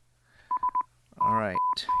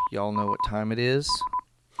right. Y'all know what time it is?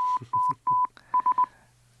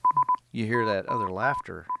 You hear that other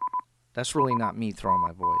laughter? That's really not me throwing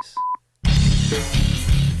my voice. It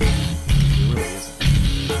really isn't.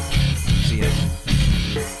 See it?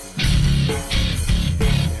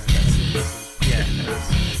 Yeah.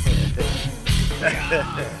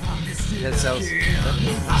 That sounds... I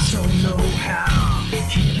don't know how.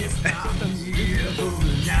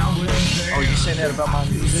 Oh, you saying that about my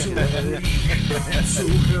music? I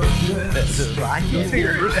can't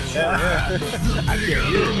hear it. I can't hear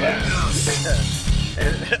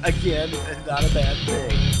it. Again, not a bad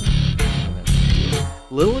thing.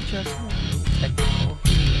 Little adjustment, technical.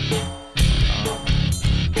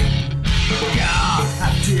 I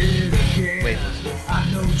did it again. Wait. I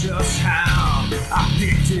know just how. I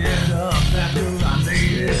picked it up after I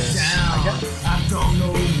laid it down. I don't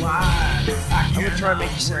know why. I'm going to try and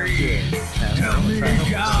make you sound good. Help me,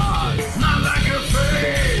 God. Not like a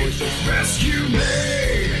faith. Rescue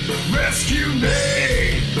me. Rescue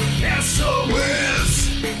me. SOS.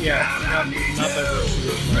 Yeah, God, I need not you.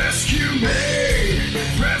 Rescue me.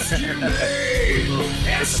 Rescue me.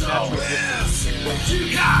 SOS. You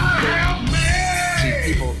gotta help me.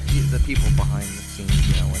 See, the people behind the scenes,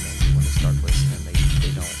 you know, when they start listening, they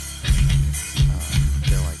don't.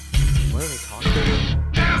 They're like, what are they talking about?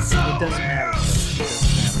 It doesn't matter. It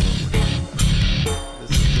doesn't matter.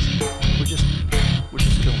 We're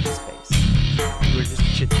just filling space. We're just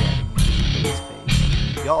chit chatting. Filling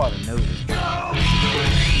space. Y'all ought to know this. We're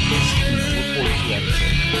 42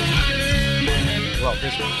 episodes. Well,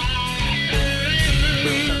 this one.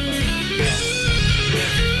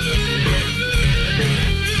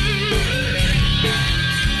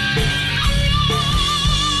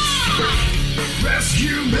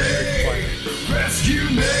 Rescue me, rescue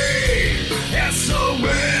me,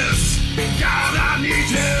 SOS, God I need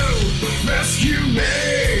you, rescue me,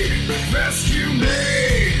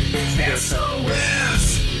 SOS,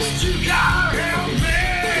 you gotta help me,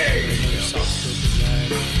 SOS,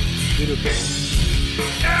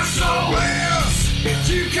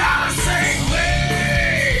 you gotta save me.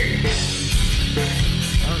 I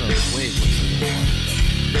don't know if Wade was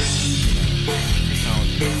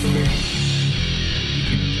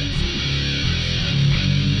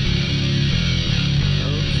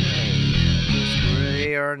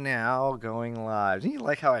We are now going live. You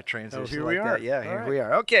like how I transition here like we are. that? Yeah, All here right. we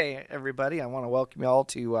are. Okay, everybody, I want to welcome you all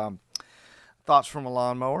to Thoughts from a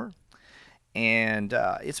Lawnmower. And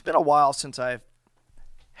it's been a while since I've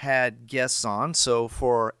had guests on. So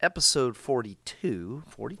for episode 42,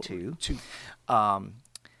 I'm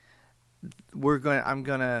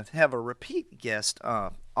going to have a repeat guest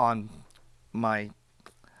on my,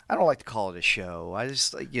 I don't like to call it a show. I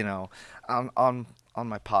just, on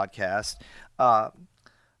my podcast.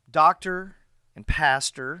 Doctor and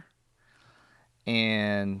pastor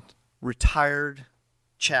and retired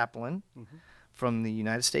chaplain from the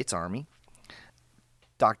United States Army,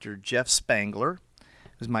 Dr. Jeff Spangler,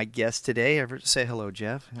 who's my guest today. Ever say hello,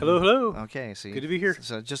 Jeff? Hello. Okay, see. Good to be here.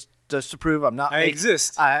 So just to prove I'm not. I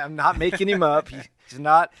exist. I'm not making him up.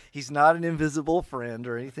 He's not an invisible friend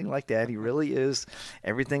or anything like that. He really is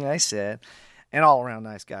everything I said, and all around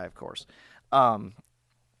nice guy, of course.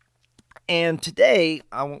 And today,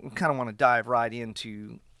 I kind of want to dive right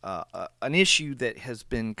into an issue that has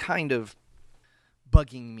been kind of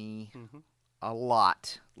bugging me a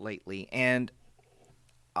lot lately. And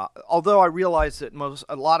although I realize that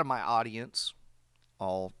a lot of my audience,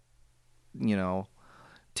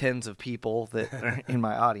 tens of people that are in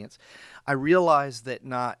my audience, I realize that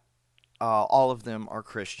not all of them are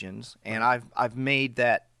Christians. And I've made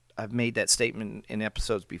that statement in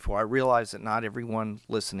episodes before. I realize that not everyone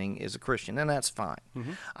listening is a Christian, and that's fine.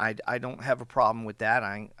 I don't have a problem with that.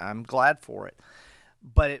 I'm glad for it.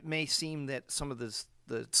 But it may seem that some of the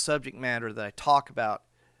subject matter that I talk about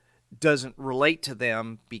doesn't relate to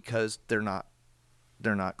them because they're not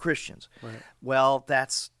Christians. Right. Well,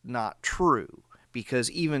 that's not true,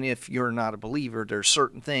 because even if you're not a believer, there's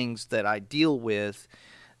certain things that I deal with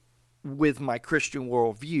my Christian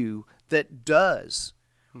worldview that does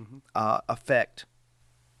affect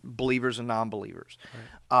believers and non-believers.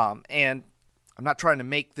 Right. And I'm not trying to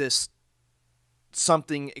make this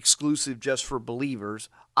something exclusive just for believers.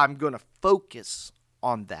 I'm going to focus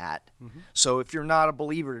on that. So if you're not a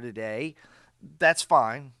believer today, that's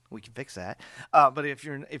fine. We can fix that. But if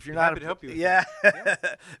you're not happy to help you with yeah,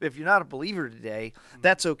 that. if you're not a believer today,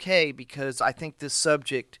 that's okay, because I think this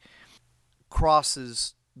subject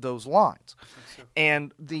crosses those lines. So.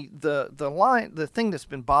 And the thing that's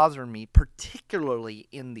been bothering me, particularly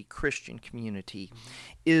in the Christian community,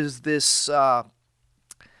 is this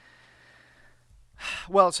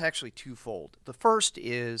Well, it's actually twofold. The first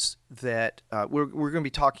is that we're going to be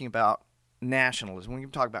talking about nationalism. We're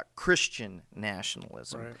going to talk about Christian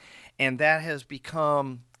nationalism. Right. And that has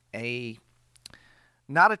become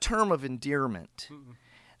not a term of endearment.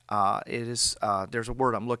 It is there's a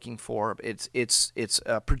word I'm looking for. It's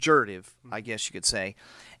pejorative, I guess you could say.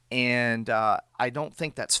 And I don't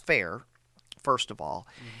think that's fair, first of all.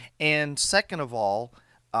 And second of all,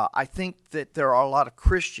 I think that there are a lot of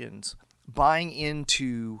Christians buying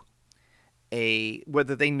into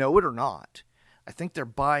whether they know it or not, I think they're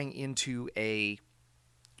buying into a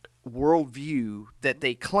worldview that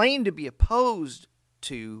they claim to be opposed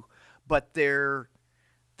to, but they're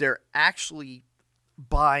actually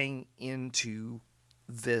buying into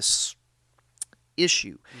this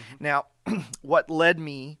issue. Now, what led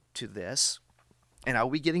me to this, and I'll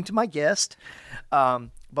be getting to my guest, but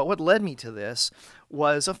what led me to this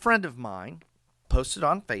was a friend of mine posted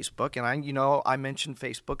on Facebook, and I mention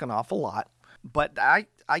Facebook an awful lot, but I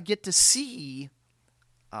get to see,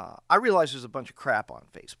 I realize there's a bunch of crap on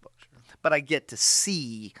Facebook, but I get to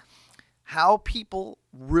see how people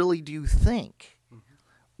really do think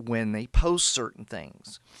when they post certain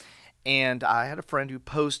things. And I had a friend who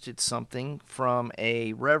posted something from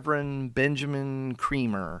a Reverend Benjamin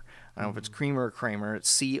Creamer. I don't know if it's Creamer or Kramer.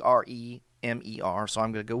 It's Cremer, so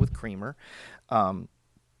I'm going to go with Creamer.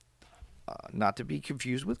 Not to be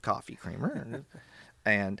confused with coffee creamer.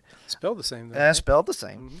 And spelled the same, though. Spelled the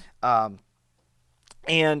same.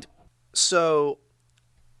 And so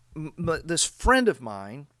this friend of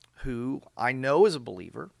mine, who I know is a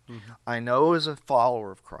believer, I know is a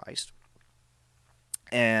follower of Christ,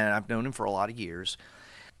 and I've known him for a lot of years,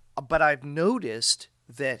 but I've noticed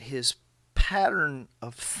that his pattern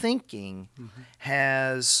of thinking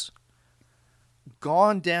has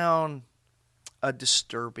gone down a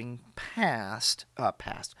disturbing path.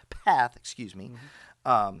 Excuse me.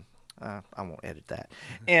 I won't edit that.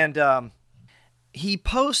 And he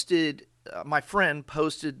posted. My friend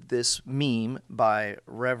posted this meme by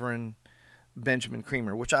Reverend Benjamin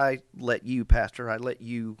Creamer, which I let you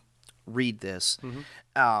read this.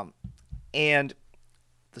 And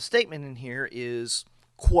the statement in here is,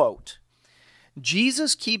 quote,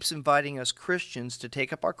 "Jesus keeps inviting us Christians to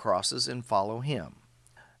take up our crosses and follow him.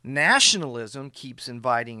 Nationalism keeps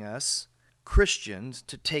inviting us Christians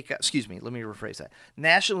to take up, let me rephrase that.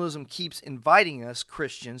 Nationalism keeps inviting us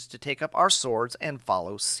Christians to take up our swords and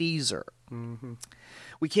follow Caesar.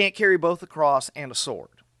 We can't carry both a cross and a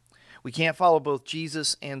sword. We can't follow both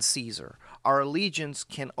Jesus and Caesar. Our allegiance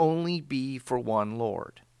can only be for one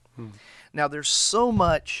Lord." Now, there's so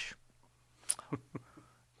much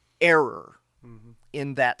error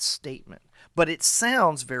in that statement, but it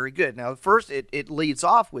sounds very good. Now, first, it leads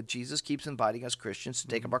off with Jesus keeps inviting us Christians to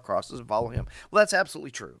take up our crosses and follow him. Well, that's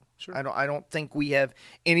absolutely true. Sure. I don't think we have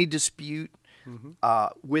any dispute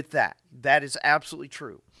with that. That is absolutely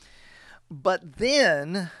true. But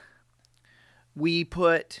then we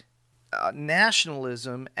put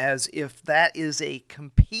nationalism as if that is a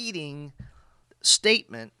competing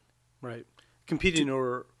statement. Right. Competing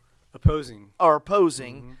or opposing.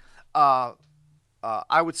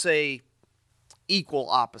 I would say equal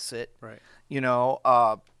opposite. Right.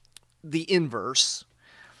 The inverse.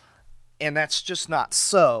 And that's just not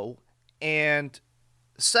so. And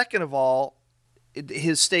second of all,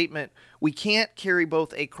 his statement, we can't carry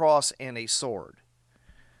both a cross and a sword.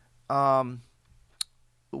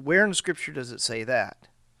 Where in the scripture does it say that?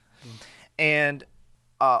 And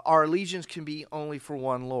our allegiance can be only for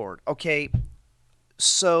one Lord. Okay,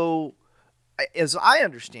 so as I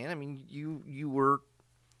understand, I mean, you were,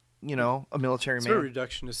 a military man. It's a very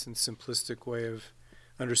reductionist and simplistic way of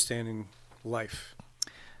understanding life.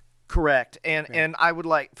 Correct. And I would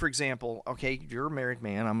like, for example, okay, you're a married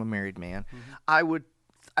man, I'm a married man. I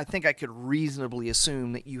think I could reasonably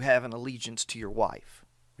assume that you have an allegiance to your wife.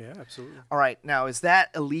 Yeah, absolutely. All right. Now, is that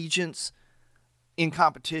allegiance in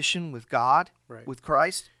competition with God, with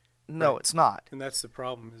Christ? No, it's not. And that's the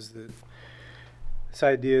problem, is that this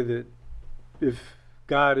idea that if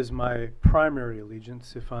God is my primary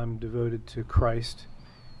allegiance, if I'm devoted to Christ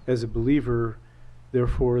as a believer,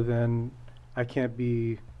 therefore then I can't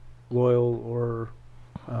be loyal or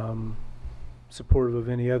supportive of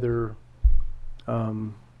any other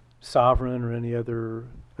sovereign or any other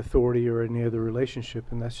authority or any other relationship,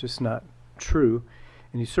 and that's just not true.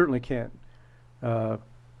 And you certainly can't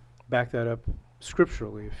back that up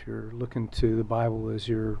scripturally if you're looking to the Bible as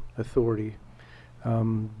your authority.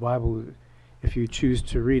 Bible, if you choose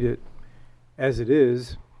to read it as it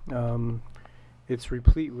is, it's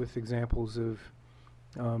replete with examples of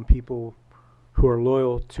people who are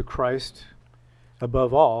loyal to Christ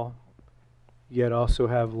above all, yet also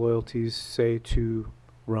have loyalties, say, to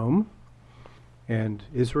Rome and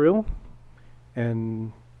Israel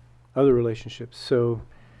and other relationships. So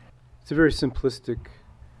it's a very simplistic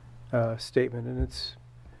statement, and it's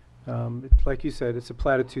like you said, it's a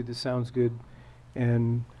platitude that sounds good,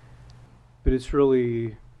 but it's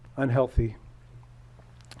really unhealthy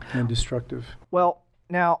and destructive. Well,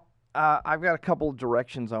 now I've got a couple of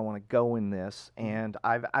directions I want to go in this, and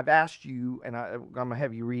I've asked you, and I'm gonna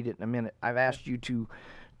have you read it in a minute. I've asked you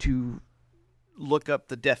to look up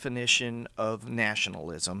the definition of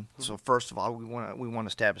nationalism. So first of all, we want to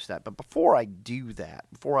establish that. But before I do that,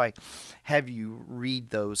 before I have you read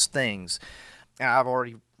those things, and I've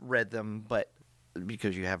already read them, but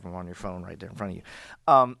because you have them on your phone right there in front of you,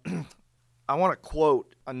 I want to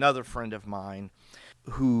quote another friend of mine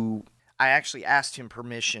who I actually asked him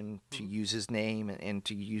permission to use his name and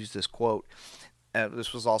to use this quote.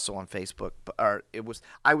 This was also on Facebook,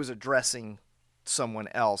 I was addressing someone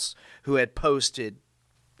else who had posted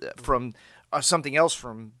from something else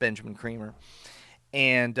from Benjamin Creamer,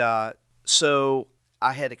 and so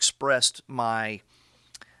I had expressed my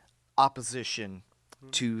opposition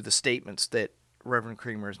to the statements that Reverend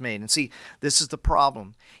Creamer has made. And see, this is the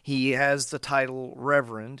problem. He has the title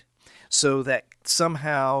Reverend, so that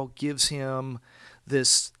somehow gives him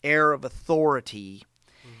this air of authority,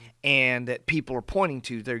 and that people are pointing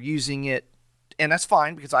to. They're using it, and that's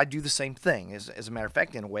fine, because I do the same thing. As a matter of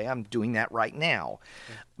fact, in a way, I'm doing that right now.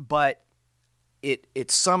 Okay. But it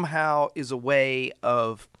somehow is a way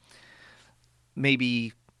of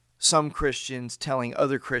maybe some Christians telling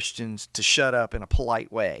other Christians to shut up in a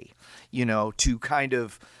polite way, to kind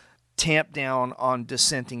of tamp down on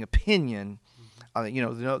dissenting opinion.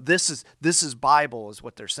 This is Bible, is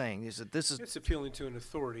what they're saying. It's appealing to an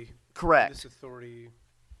authority. Correct. This authority,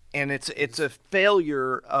 and it's a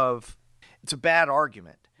failure of. It's a bad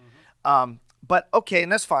argument. But okay,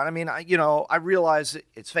 and that's fine. I mean, I realize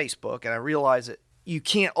it's Facebook, and I realize that you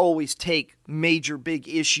can't always take major big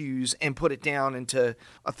issues and put it down into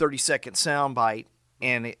a 30-second soundbite,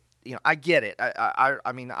 and I get it.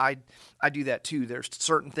 I mean, I do that too. There's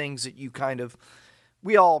certain things that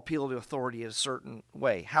we all appeal to authority in a certain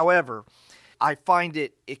way. However, I find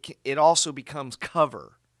it also becomes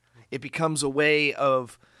cover. It becomes a way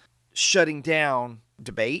of shutting down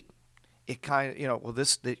debate. It kind of,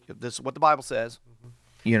 this is what the Bible says,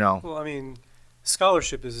 Well, I mean,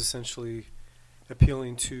 scholarship is essentially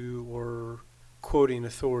appealing to or quoting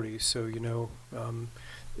authority. So, in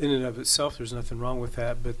and of itself, there's nothing wrong with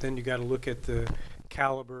that. But then you got to look at the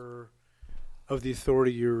caliber of the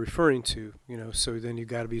authority you're referring to. So then you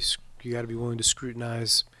got to be willing to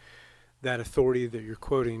scrutinize that authority that you're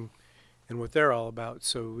quoting and what they're all about.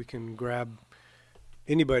 So we can grab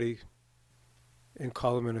anybody and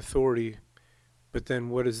call them an authority, but then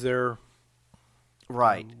what is their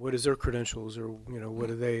right? What is their credentials, or what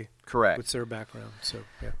are they? Correct. What's their background? So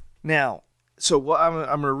yeah. Now, what I'm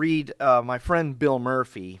going to read. My friend Bill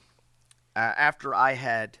Murphy, after I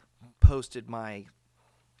had posted my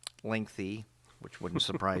lengthy, which wouldn't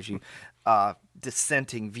surprise you,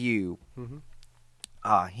 dissenting view,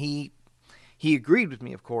 he agreed with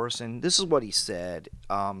me, of course, and this is what he said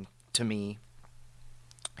to me.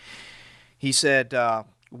 He said,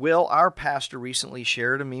 Will, our pastor recently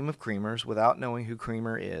shared a meme of Creamer's without knowing who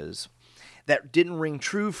Creamer is. That didn't ring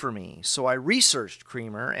true for me, so I researched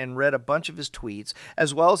Creamer and read a bunch of his tweets,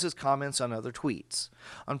 as well as his comments on other tweets.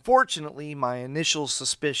 Unfortunately, my initial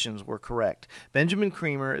suspicions were correct. Benjamin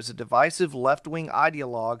Creamer is a divisive left-wing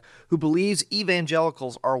ideologue who believes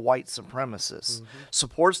evangelicals are white supremacists,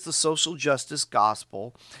 supports the social justice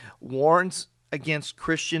gospel, warns against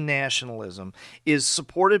Christian nationalism, is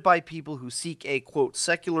supported by people who seek a, quote,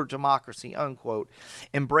 secular democracy, unquote,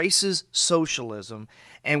 embraces socialism,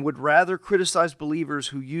 and would rather criticize believers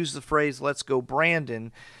who use the phrase, let's go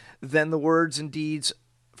Brandon, than the words and deeds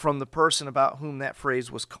from the person about whom that phrase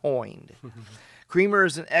was coined. Creamer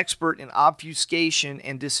is an expert in obfuscation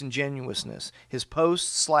and disingenuousness. His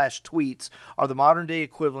posts/tweets are the modern-day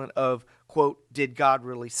equivalent of, quote, did God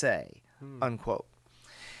really say, unquote.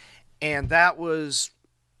 And that was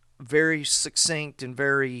very succinct and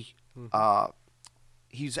very,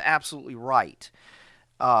 he's absolutely right,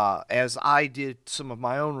 as I did some of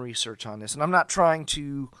my own research on this. And I'm not trying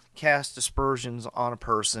to cast aspersions on a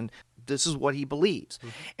person. This is what he believes.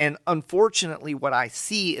 And unfortunately, what I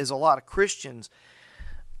see is a lot of Christians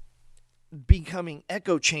becoming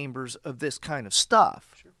echo chambers of this kind of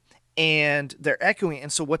stuff. Sure. And they're echoing.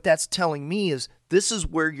 And so what that's telling me is this is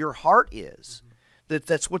where your heart is.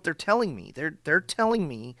 That's what they're telling me. They're telling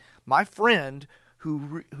me, my friend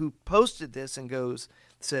who posted this and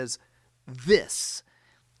says, this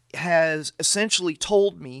has essentially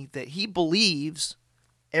told me that he believes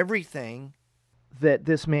everything that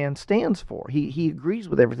this man stands for. He agrees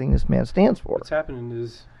with everything this man stands for. What's happening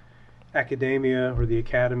is academia or the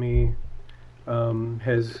academy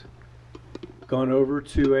has gone over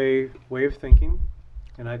to a way of thinking,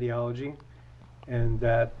 an ideology, and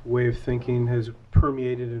that way of thinking has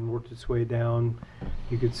permeated and worked its way down,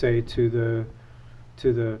 you could say, to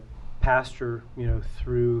the pastor,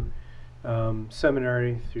 through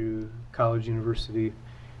seminary, through college, university,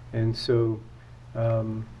 and so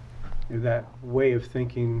that way of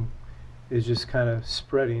thinking is just kind of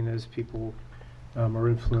spreading as people are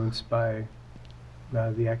influenced by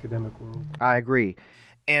the academic world. I agree,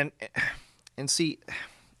 and see,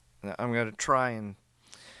 I'm going to try and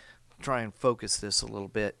focus this a little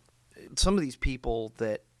bit. Some of these people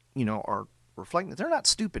that are reflecting, they're not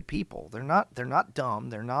stupid people. They're not dumb.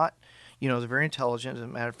 They're not, they're very intelligent. As a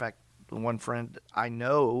matter of fact, one friend I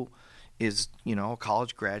know is a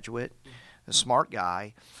college graduate, a smart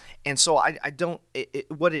guy, and so I don't.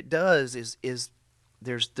 What it does is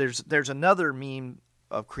there's another meme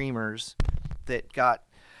of creamers that got.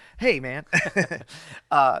 Hey man,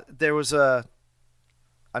 there was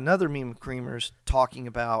another meme of creamers talking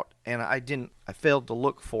about, and I failed to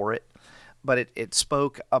look for it, but it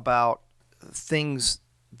spoke about things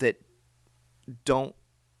that don't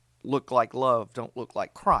look like love, don't look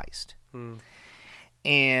like Christ.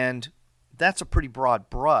 And that's a pretty broad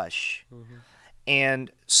brush. Mm-hmm.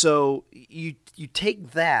 And so you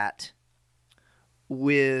take that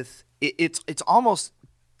with it's almost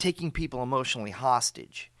taking people emotionally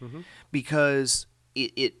hostage, mm-hmm. because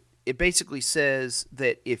it basically says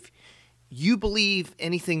that if you believe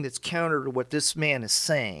anything that's counter to what this man is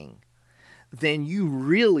saying, then you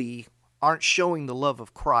really aren't showing the love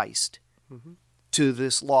of Christ, mm-hmm. to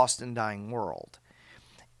this lost and dying world.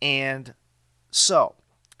 And so,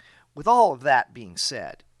 with all of that being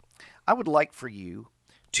said, I would like for you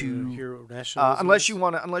to, unless you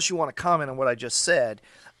want to comment on what I just said,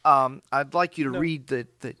 I'd like you to read the.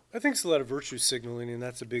 I think it's a lot of virtue signaling, and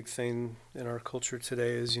that's a big thing in our culture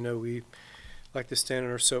today. Is we like to stand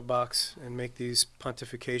in our soapbox and make these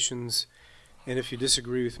pontifications, and if you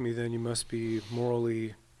disagree with me, then you must be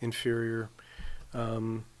morally inferior,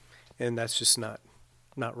 and that's just not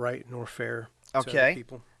right nor fair. Okay. To other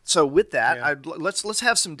people. So with that, let's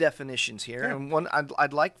have some definitions here, and one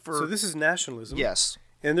I'd like for. So this is nationalism. Yes.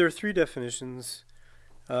 And there are three definitions.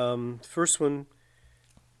 First one.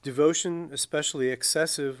 Devotion, especially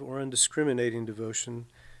excessive or undiscriminating devotion,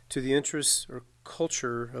 to the interests or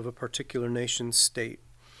culture of a particular nation state.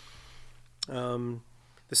 The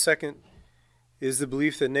second is the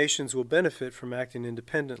belief that nations will benefit from acting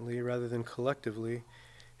independently rather than collectively,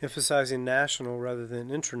 emphasizing national rather than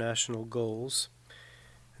international goals.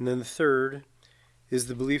 And then the third is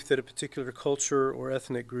the belief that a particular culture or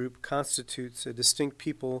ethnic group constitutes a distinct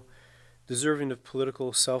people deserving of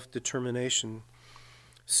political self-determination.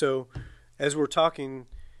 So, as we're talking,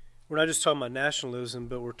 we're not just talking about nationalism,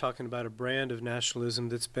 but we're talking about a brand of nationalism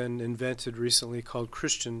that's been invented recently called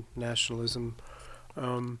Christian nationalism,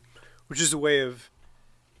 which is a way of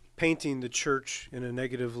painting the church in a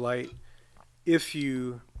negative light if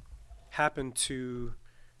you happen to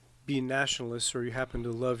be nationalists or you happen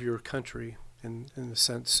to love your country in the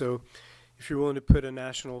sense. So, if you're willing to put a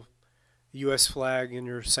national U.S. flag in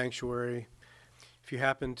your sanctuary, if you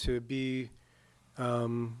happen to be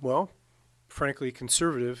frankly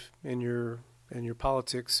conservative in your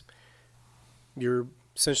politics, you're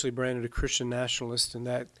essentially branded a Christian nationalist, and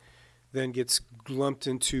that then gets lumped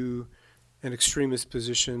into an extremist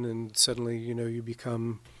position, and suddenly you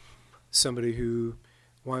become somebody who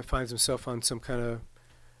finds himself on some kind of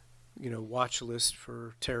watch list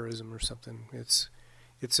for terrorism or something.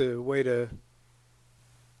 It's a way to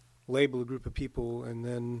label a group of people and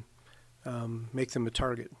then make them a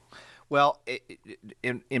target. Well,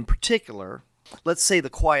 in particular, let's say the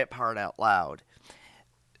quiet part out loud.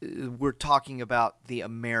 We're talking about the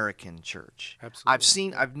American church.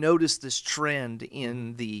 Absolutely. I've noticed this trend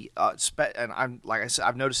in the, and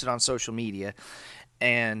I've noticed it on social media,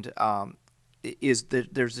 and there's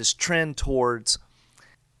this trend towards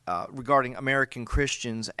regarding American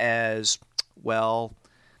Christians as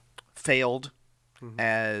failed, mm-hmm.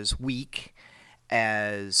 as weak,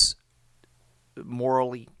 as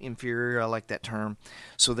morally inferior. I like that term.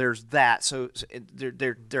 So there's that. So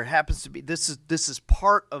there happens to be this is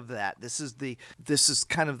part of that. This is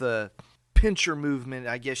kind of the pincher movement,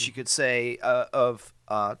 I guess you could say, of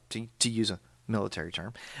to use a military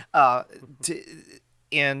term.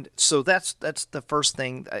 And so that's the first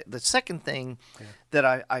thing. The second thing that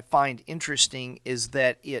I find interesting is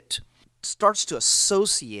that it starts to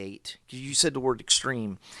associate, because you said the word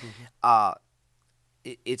extreme,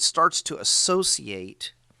 it starts to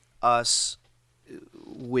associate us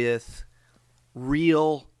with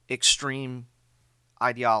real extreme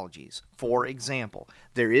ideologies. For example,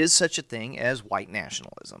 there is such a thing as white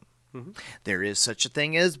nationalism. There is such a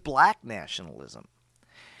thing as black nationalism.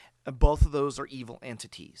 Both of those are evil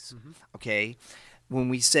entities. Okay? When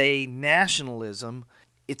we say nationalism,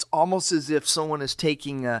 it's almost as if someone is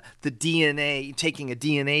taking a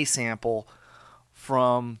DNA sample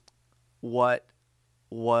from what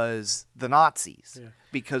was the Nazis. Yeah.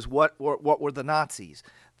 Because what were the Nazis?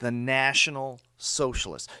 The National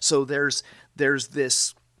Socialists. So there's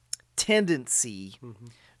this tendency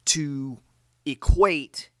to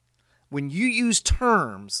equate, when you use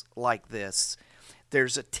terms like this,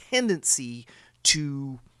 there's a tendency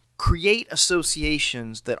to create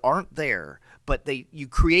associations that aren't there, but you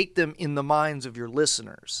create them in the minds of your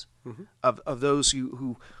listeners, of those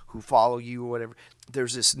who follow you or whatever.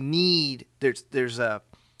 There's this need, there's a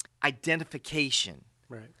identification.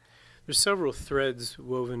 Right. There's several threads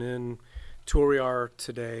woven in to where we are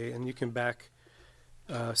today, and you can back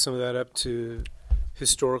some of that up to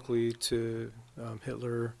historically to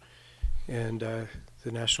Hitler and the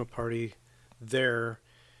National Party there,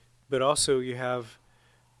 but also you have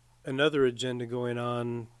another agenda going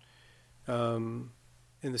on in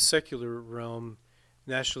the secular realm,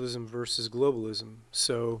 nationalism versus globalism.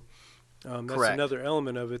 So that's Correct. Another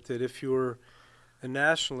element of it, that if you're a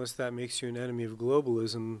nationalist, that makes you an enemy of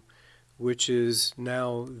globalism, which is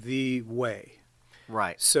now the way.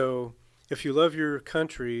 Right. So if you love your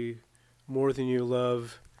country more than you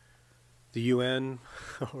love the UN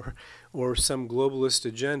or some globalist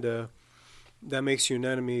agenda, that makes you an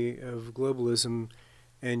enemy of globalism,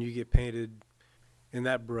 and you get painted in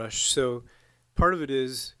that brush. So part of it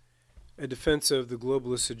is a defense of the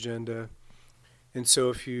globalist agenda. And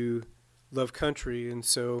so if you love country, and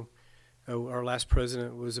so our last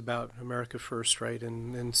president was about America first, right?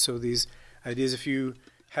 And so these ideas, if you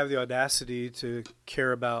have the audacity to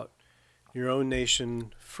care about your own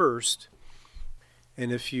nation first,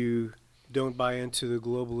 and if you don't buy into the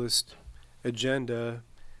globalist agenda,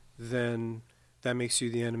 then that makes you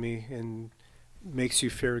the enemy and makes you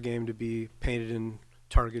fair game to be painted and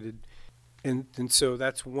targeted. And so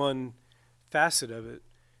that's one facet of it,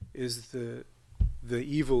 is the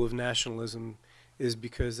evil of nationalism is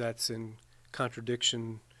because that's in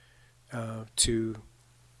contradiction to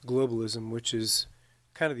globalism, which is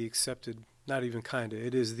kind of the accepted, not even kind of,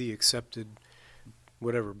 it is the accepted,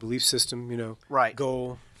 whatever, belief system, right.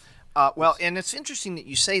 Goal. Well, and it's interesting that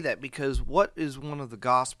you say that, because what is one of the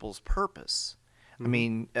gospel's purpose? I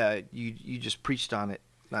mean, you just preached on it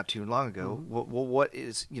not too long ago. Well, what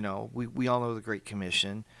is, we all know the Great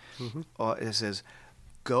Commission. It says,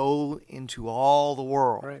 go into all the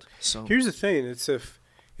world. Right. So here's the thing: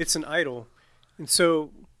 it's an idol, and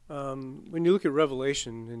so when you look at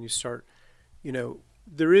Revelation and you start,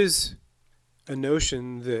 there is a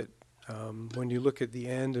notion that when you look at the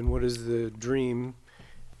end and what is the dream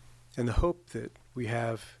and the hope that we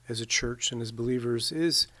have as a church and as believers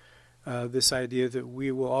is this idea that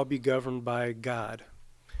we will all be governed by God,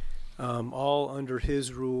 all under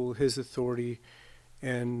His rule, His authority,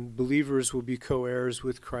 and believers will be co-heirs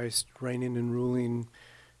with Christ, reigning and ruling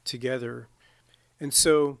together. And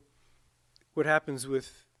so what happens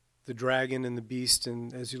with the dragon and the beast,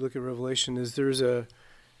 and as you look at Revelation, is and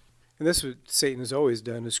that's what Satan has always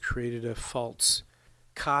done, is created a false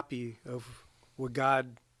copy of what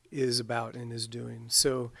God is about and is doing.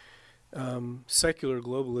 So secular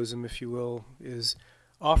globalism, if you will, is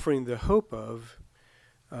offering the hope of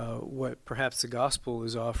what perhaps the gospel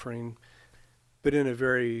is offering, but in a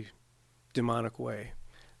very demonic way.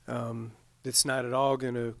 It's not at all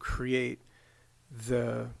going to create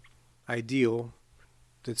the ideal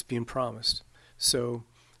that's being promised. So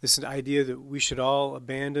it's an idea that we should all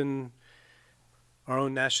abandon our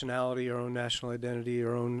own nationality, our own national identity,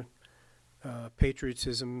 our own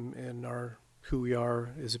patriotism, and who we are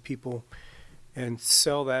as a people, and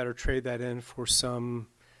sell that or trade that in for some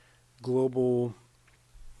global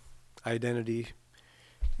identity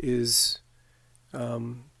is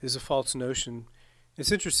a false notion.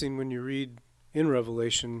 It's interesting when you read in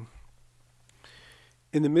Revelation,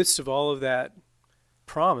 in the midst of all of that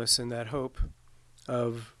promise and that hope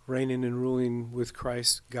of reigning and ruling with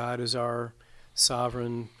Christ, God as our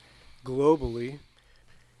sovereign globally,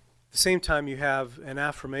 at the same time you have an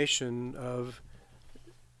affirmation of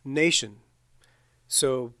nation.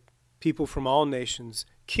 So people from all nations,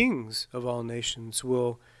 kings of all nations,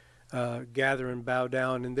 will gather and bow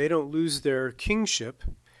down, and they don't lose their kingship.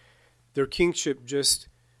 Their kingship just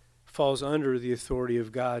falls under the authority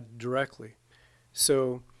of God directly.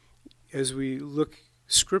 So as we look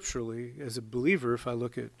scripturally, as a believer, if I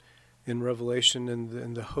look at in Revelation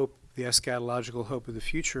and the hope, the eschatological hope of the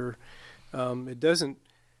future, it doesn't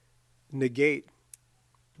negate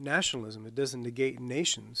nationalism. It doesn't negate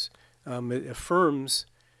nations. It affirms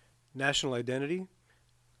national identity,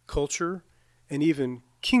 culture, and even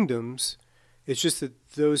kingdoms. It's just that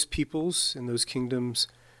those peoples and those kingdoms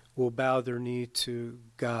will bow their knee to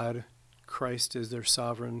God, Christ as their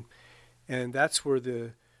sovereign. And that's where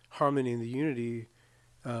the harmony and the unity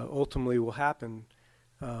ultimately will happen.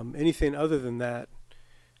 Anything other than that,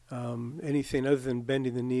 anything other than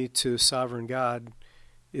bending the knee to sovereign God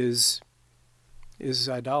is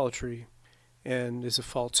idolatry and is a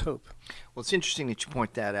false hope. Well, it's interesting that you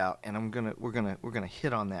point that out, and we're gonna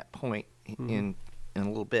hit on that point in a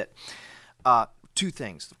little bit. Two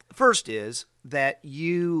things. The first is that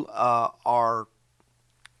you are.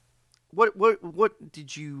 What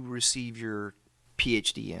did you receive your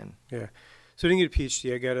PhD in? Yeah, so I didn't get a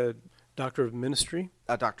PhD. I got a Doctor of Ministry.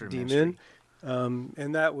 A Doctor of D-Min. Ministry.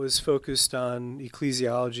 And that was focused on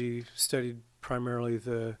ecclesiology. Studied primarily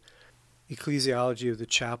the ecclesiology of the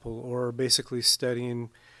chapel, or basically studying,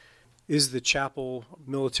 is the chapel,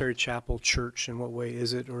 military chapel, church? In what way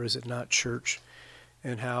is it, or is it not church?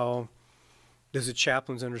 And how does a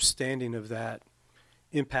chaplain's understanding of that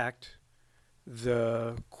impact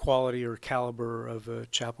the quality or caliber of a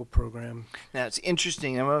chapel program? Now, it's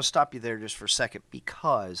interesting. I'm going to stop you there just for a second,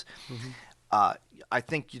 because I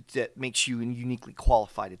think that makes you uniquely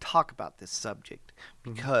qualified to talk about this subject,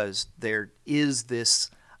 because there is this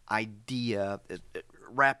idea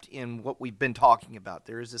wrapped in what we've been talking about.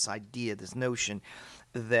 There is this idea, this notion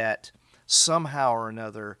that somehow or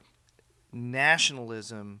another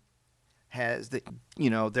nationalism has the,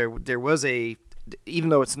 there was a, even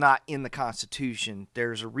though it's not in the Constitution,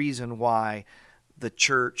 there's a reason why the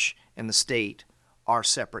church and the state are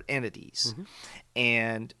separate entities,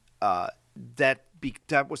 and that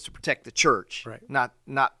was to protect the church, right, not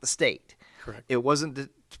the state. Correct. It wasn't to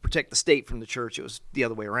protect the state from the church; it was the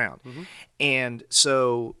other way around. And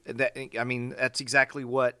so that's exactly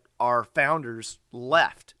what our founders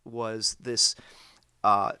left, was this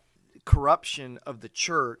corruption of the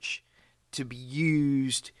church to be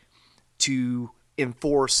used to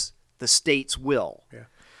enforce the state's will.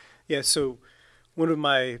 Yeah. So one of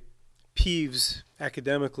my peeves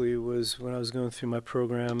academically was when I was going through my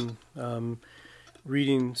program,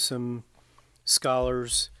 reading some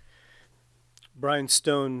scholars. Brian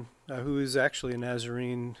Stone, who is actually a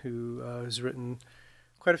Nazarene, who has written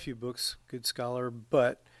quite a few books, good scholar,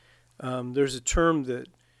 but there's a term that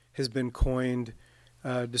has been coined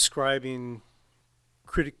describing,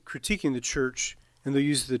 critiquing the church, and they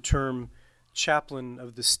use the term chaplain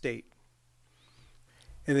of the state.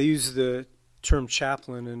 And they use the term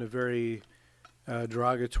chaplain in a very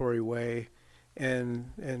derogatory way.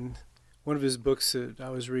 And one of his books that I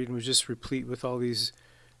was reading was just replete with all these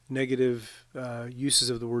negative uses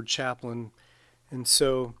of the word chaplain. And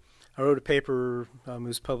so I wrote a paper, it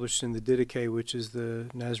was published in the Didache, which is the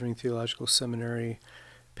Nazarene Theological Seminary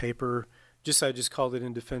paper. I just called it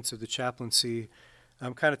In Defense of the Chaplaincy.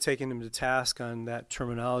 I'm kind of taking him to task on that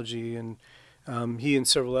terminology, and he and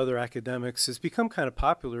several other academics, it's become kind of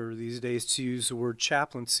popular these days to use the word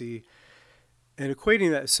chaplaincy and equating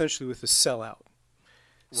that essentially with a sellout.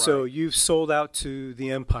 Right. So you've sold out to the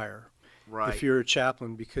empire, right, if you're a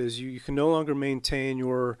chaplain, because you can no longer maintain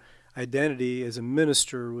your identity as a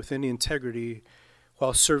minister with any integrity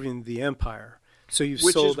while serving the empire. So you've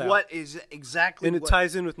sold out. Which is what is exactly and it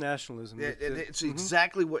ties in with nationalism. It's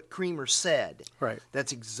exactly what Creamer said. Right.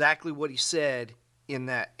 That's exactly what he said in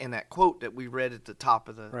that quote that we read at the top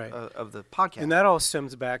of the of the podcast. And that all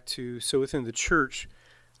stems back to, so within the church,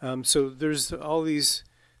 so there's all these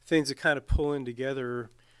things that kind of pull in together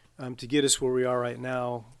to get us where we are right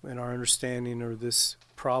now in our understanding of this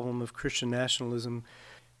problem of Christian nationalism,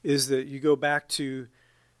 is that you go back to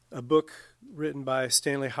a book written by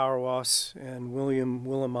Stanley Hauerwas and William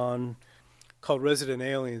Willimon called Resident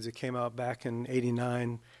Aliens. It came out back in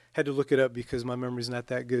 '89. Had to look it up because my memory's not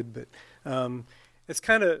that good, but it's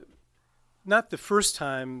kind of not the first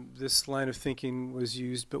time this line of thinking was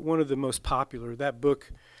used, but one of the most popular. That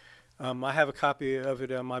book, I have a copy of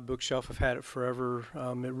it on my bookshelf. I've had it forever.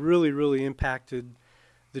 It really, really impacted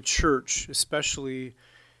the church, especially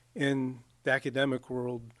in the academic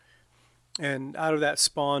world. And out of that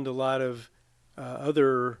spawned a lot of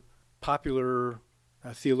other popular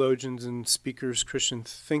theologians and speakers, Christian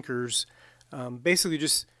thinkers, basically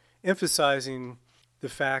just emphasizing the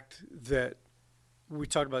fact that we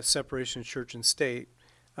talked about separation of church and state.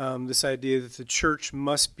 this idea that the church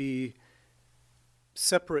must be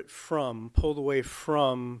separate from, pulled away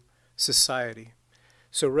from society.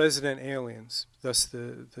 So resident aliens, thus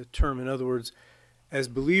the term. In other words, as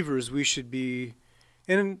believers, we should be,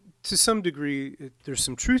 and to some degree, there's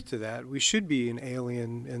some truth to that. We should be an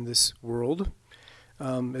alien in this world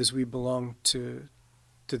as we belong to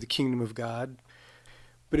the kingdom of God.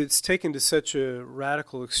 But it's taken to such a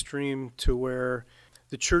radical extreme to where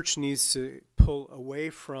the church needs to pull away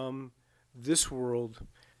from this world.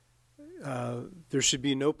 There should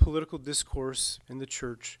be no political discourse in the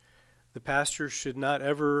church. The pastor should not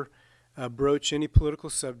ever broach any political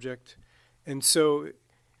subject. And so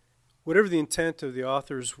whatever the intent of the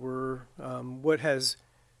authors were, what has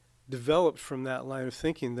developed from that line of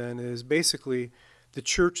thinking then is basically the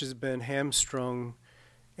church has been hamstrung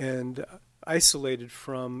and isolated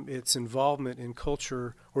from its involvement in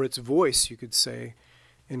culture, or its voice, you could say,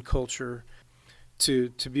 in culture, to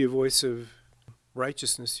be a voice of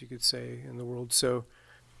righteousness, you could say, in the world. So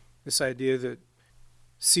this idea that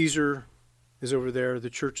Caesar is over there, the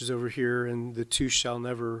church is over here, and the two shall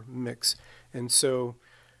never mix. And so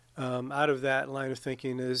out of that line of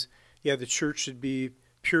thinking is, the church should be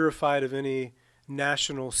purified of any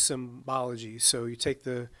national symbology. So you take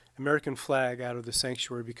the American flag out of the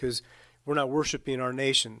sanctuary because we're not worshiping our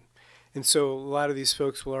nation. And so a lot of these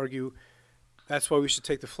folks will argue that's why we should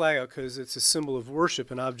take the flag out, because it's a symbol of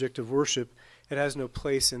worship, an object of worship. It has no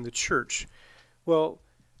place in the church. Well,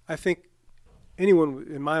 I think anyone,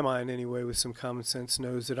 in my mind anyway, with some common sense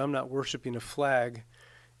knows that I'm not worshiping a flag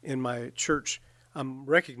in my church. I'm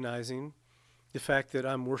recognizing the fact that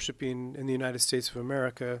I'm worshiping in the United States of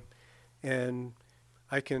America, and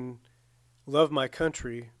I can love my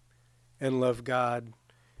country and love God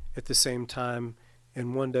at the same time,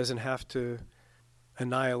 and one doesn't have to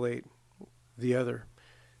annihilate the other.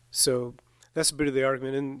 So that's a bit of the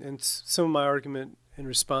argument, and some of my argument in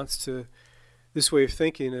response to this way of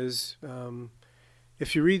thinking is,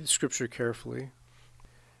 if you read Scripture carefully,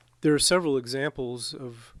 there are several examples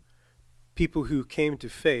of people who came to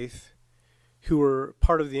faith who were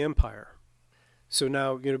part of the empire. So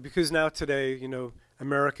now, because now today,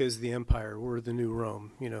 America is the empire. We're the new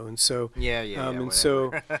Rome, and so and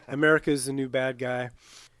so America is the new bad guy,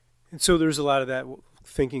 and so there's a lot of that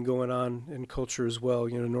thinking going on in culture as well.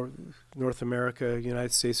 North America,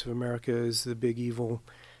 United States of America is the big evil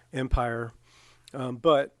empire,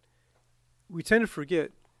 but we tend to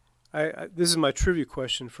forget. This is my trivia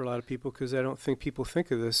question for a lot of people because I don't think people think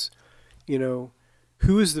of this. Who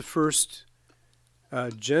is the first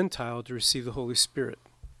Gentile to receive the Holy Spirit?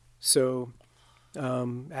 So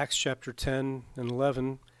Acts chapter 10 and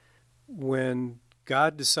 11, when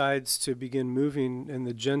God decides to begin moving in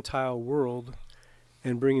the Gentile world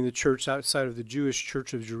and bringing the church outside of the Jewish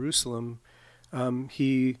church of Jerusalem,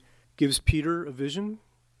 he gives Peter a vision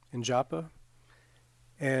in Joppa,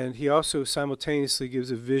 and he also simultaneously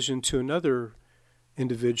gives a vision to another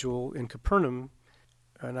individual in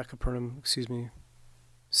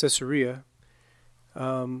Caesarea.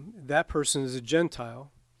 That person is a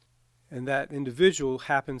Gentile, and that individual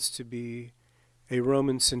happens to be a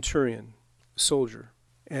Roman centurion, soldier.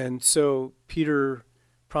 And so Peter,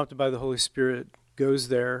 prompted by the Holy Spirit, goes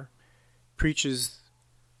there, preaches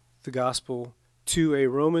the gospel to a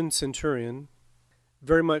Roman centurion,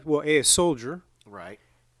 a soldier, right,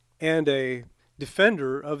 and a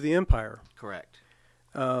defender of the empire. Correct.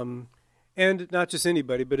 And not just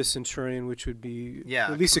anybody, but a centurion, which would be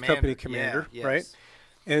at least a company commander, right?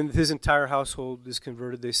 And his entire household is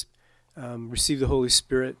converted. They receive the Holy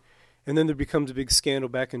Spirit. And then there becomes a big scandal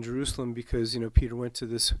back in Jerusalem because, Peter went to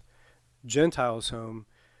this Gentile's home.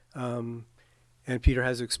 And Peter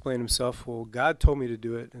has to explain himself, well, God told me to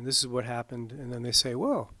do it, and this is what happened. And then they say,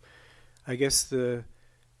 well, I guess the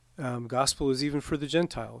gospel is even for the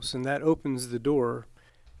Gentiles. And that opens the door.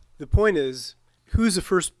 The point is, who's the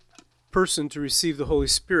first person to receive the Holy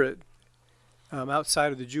Spirit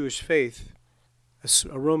outside of the Jewish faith?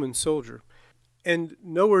 A Roman soldier. And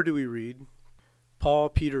nowhere do we read Paul,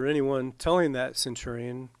 Peter, anyone telling that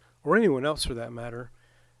centurion, or anyone else for that matter,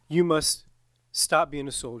 you must stop being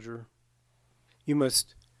a soldier. You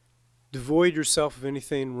must devoid yourself of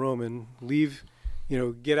anything Roman. Leave,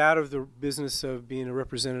 get out of the business of being a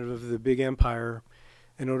representative of the big empire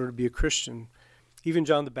in order to be a Christian. Even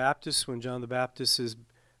John the Baptist, when John the Baptist is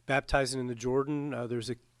baptizing in the Jordan, there's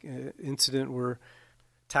an incident where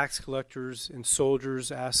tax collectors and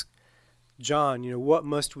soldiers ask John, what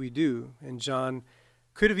must we do? And John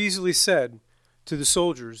could have easily said to the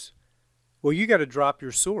soldiers, well, you got to drop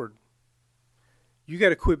your sword. You got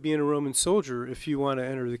to quit being a Roman soldier if you want to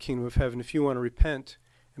enter the kingdom of heaven, if you want to repent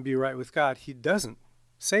and be right with God. He doesn't.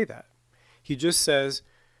 say that. He just says,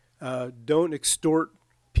 don't extort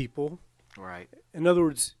people. Right. In other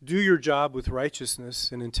words, do your job with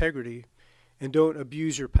righteousness and integrity, and don't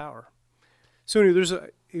abuse your power. So anyway,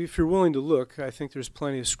 if you're willing to look, I think there's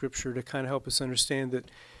plenty of scripture to kind of help us understand that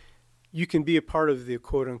you can be a part of the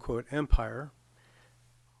quote-unquote empire,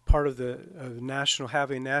 part of the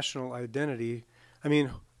have a national identity. I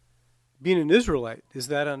mean, being an Israelite, is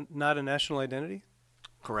that not a national identity?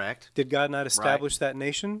 Correct. Did God not establish that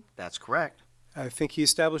nation? That's correct. I think he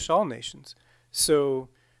established all nations. So...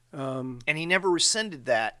 and he never rescinded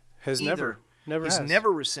that He's never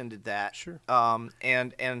rescinded that. Sure. I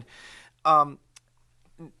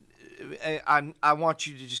want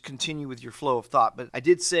you to just continue with your flow of thought, but I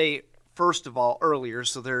did say first of all earlier,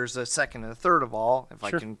 so there's a second and a third of all, if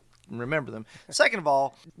I can remember them. Second of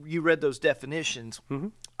all, you read those definitions. Mm-hmm.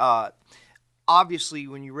 Obviously,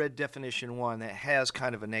 when you read definition 1, that has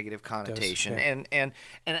kind of a negative connotation. It does, yeah.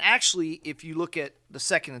 And actually, if you look at the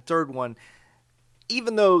second and third one,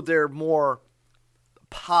 even though they're more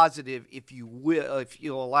positive, if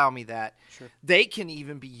you'll allow me that, they can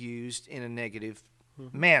even be used in a negative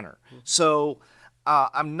manner. So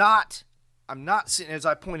I'm not as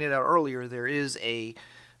I pointed out earlier, there is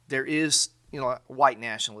white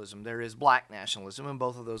nationalism, there is black nationalism, and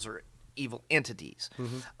both of those are evil entities.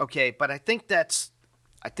 Okay, but I think that's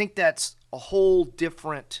a whole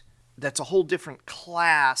different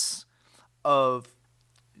class of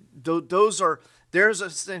they're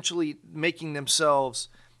essentially making themselves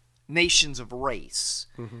nations of race,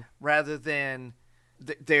 rather than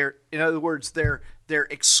in other words, they're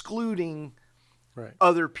excluding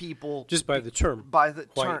other people just by the term,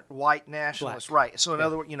 white nationalists, black. right? So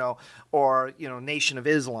another, or Nation of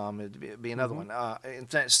Islam would be another one,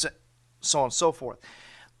 and so on and so forth.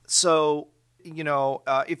 So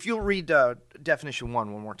if you'll read definition 1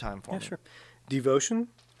 more time for me. Sure. Devotion,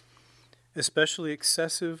 especially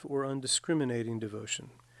excessive or undiscriminating devotion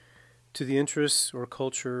to the interests or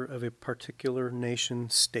culture of a particular nation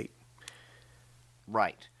state.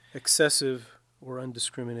 Right. Excessive or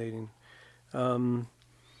undiscriminating. And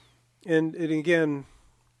again,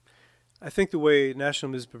 I think the way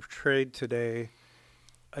nationalism is portrayed today,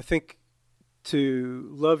 I think to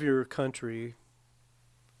love your country,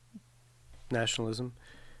 nationalism,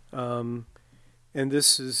 and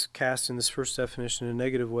this is cast in this first definition in a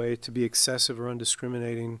negative way, to be excessive or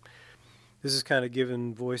undiscriminating. This is kind of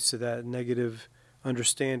given voice to that negative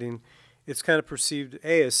understanding. It's kind of perceived,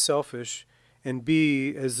 A, as selfish, and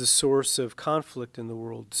B, as the source of conflict in the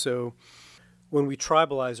world. So when we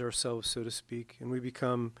tribalize ourselves, so to speak, and we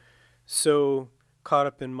become so caught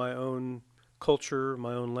up in my own culture,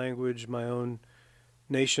 my own language, my own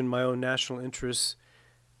nation, my own national interests,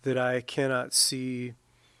 that I cannot see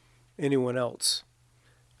anyone else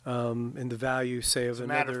in the value, say, of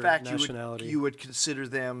another nationality. You would consider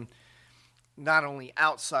them not only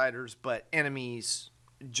outsiders but enemies,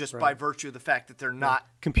 just by virtue of the fact that they're not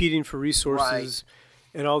competing for resources,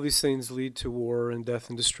 and all these things lead to war and death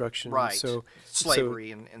and destruction. Right. So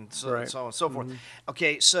slavery and so on and so forth.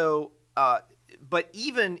 Okay, so but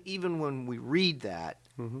even when we read that,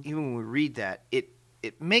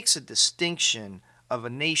 it makes a distinction of a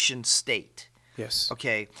nation state. Yes.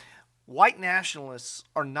 Okay. White nationalists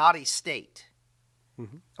are not a state.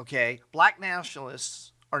 Okay. Black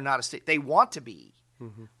nationalists are not a state. They want to be,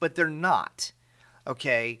 but they're not.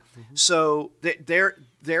 Okay. So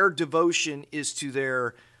their devotion is to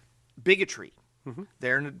their bigotry.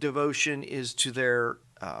 Their devotion is to their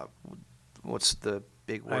what's the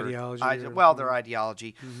big word? Ideology. Their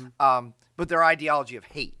ideology, but their ideology of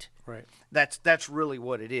hate. Right. That's really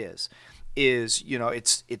what it is. It's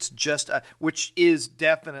just which is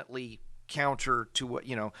definitely counter to what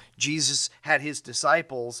Jesus had his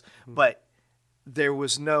disciples, but there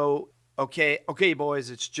was no okay boys,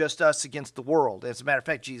 it's just us against the world. As a matter of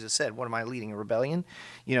fact, Jesus said, "What am I leading, a rebellion?"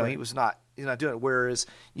 He's not doing it. Whereas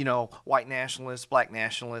white nationalists, black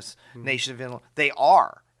nationalists, Nation of Islam, they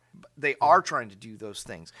are trying to do those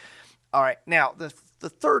things. All right, now the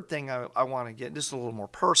third thing I want to get just a little more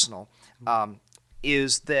personal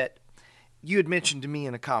is that you had mentioned to me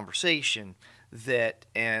in a conversation that,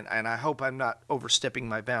 and I hope I'm not overstepping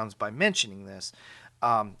my bounds by mentioning this,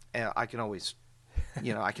 and I can always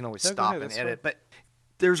stop and edit, but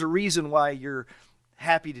there's a reason why you're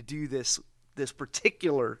happy to do this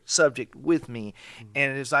particular subject with me,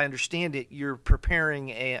 and as I understand it, you're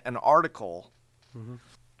preparing an article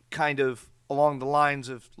kind of along the lines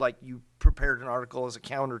of like you prepared an article as a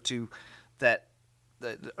counter to that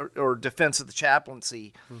or defense of the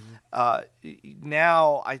chaplaincy.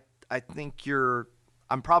 Now I think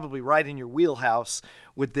I'm probably right in your wheelhouse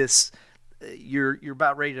with this you're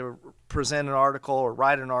about ready to present an article or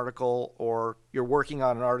write an article, or you're working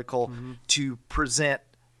on an article to present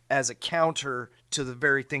as a counter to the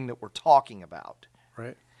very thing that we're talking about.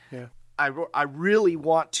 Right. Yeah. I really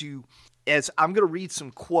want to, as I'm going to read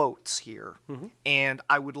some quotes here, and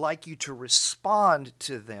I would like you to respond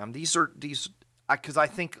to them. These because I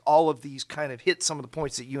think all of these kind of hit some of the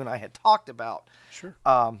points that you and I had talked about. Sure.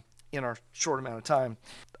 In our short amount of time.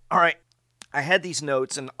 All right. I had these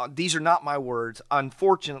notes, and these are not my words.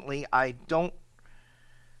 Unfortunately, I don't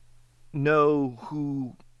know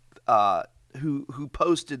who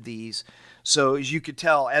posted these. So as you could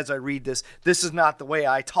tell as I read this, this is not the way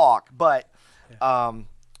I talk, but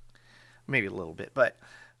maybe a little bit. But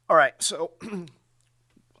all right, so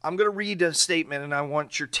I'm going to read a statement, and I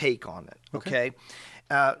want your take on it. Okay.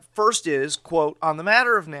 First is, quote, "On the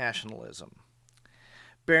matter of nationalism,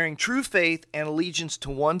 bearing true faith and allegiance to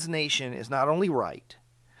one's nation is not only right,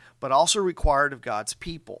 but also required of God's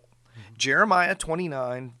people. Jeremiah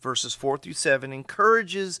 29, verses 4 through 7,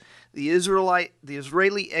 encourages the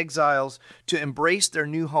Israeli exiles to embrace their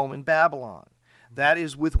new home in Babylon. That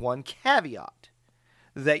is with one caveat,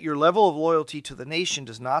 that your level of loyalty to the nation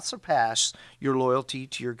does not surpass your loyalty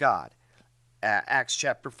to your God." Acts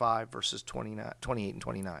chapter 5, verses 28 and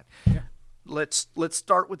 29. Yeah. Let's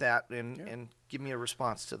start with that and give me a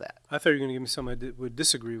response to that. I thought you were going to give me something I would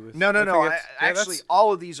disagree with. No. Actually,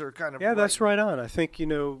 all of these are kind of right. That's right on. I think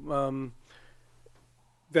that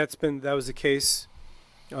was the case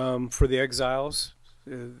for the exiles.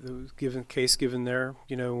 The case given there,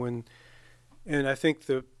 and I think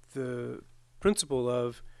the principle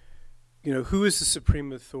of who is the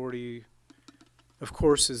supreme authority, of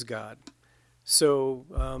course, is God.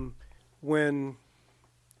 So when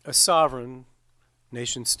a sovereign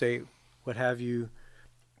nation state, what have you,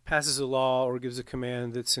 passes a law or gives a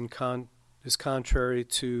command that's is contrary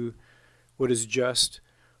to what is just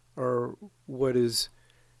or what is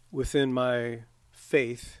within my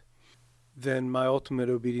faith, then my ultimate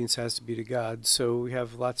obedience has to be to God. So we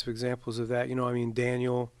have lots of examples of that.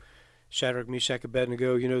 Daniel, Shadrach, Meshach,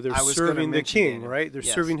 Abednego, they're serving the king, Daniel. Right? They're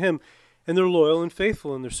serving him, and they're loyal and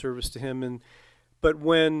faithful in their service to him. But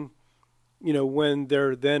when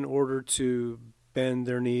they're then ordered to bend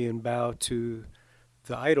their knee and bow to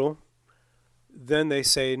the idol, then they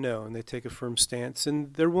say no, and they take a firm stance,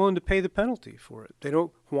 and they're willing to pay the penalty for it. They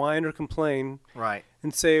don't whine or complain, right,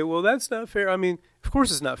 and say, well, that's not fair. I mean, of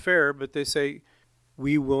course it's not fair, but they say,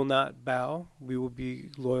 we will not bow. We will be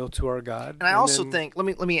loyal to our God. And I also think, let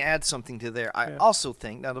me add something to there. I also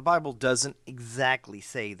think, now the Bible doesn't exactly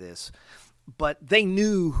say this, but they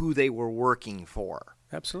knew who they were working for.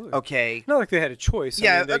 Absolutely. Okay. Not like they had a choice.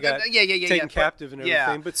 Yeah, they got taken captive and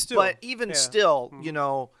everything, but still. But even still,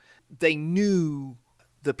 they knew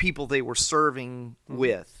the people they were serving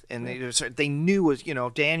with, and they knew was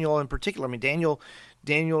Daniel in particular. I mean, Daniel.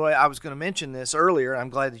 I was going to mention this earlier. I'm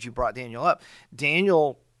glad that you brought Daniel up.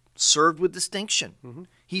 Daniel served with distinction. Mm-hmm.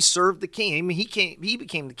 He served the king. I mean, he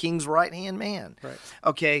became the king's right-hand man. Right.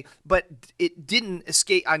 Okay, but it didn't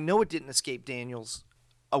escape. I know it didn't escape Daniel's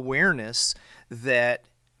awareness that,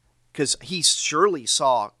 because he surely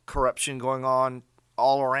saw corruption going on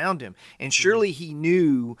all around him, and surely he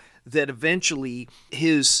knew that eventually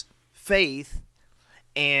his faith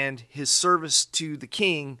and his service to the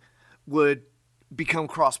king would become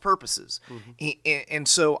cross purposes. Mm-hmm. And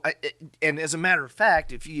so, and as a matter of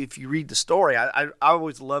fact, if you read the story, I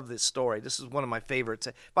always love this story. This is one of my favorites.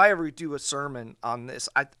 If I ever do a sermon on this,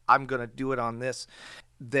 I'm going to do it on this,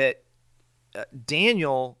 that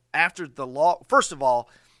Daniel, after the law, first of all,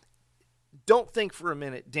 don't think for a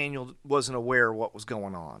minute Daniel wasn't aware of what was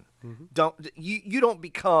going on. Mm-hmm. You don't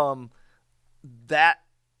become that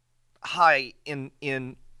high in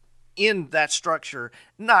that structure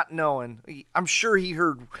not knowing. I'm sure he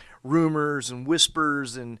heard rumors and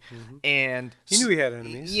whispers and he knew he had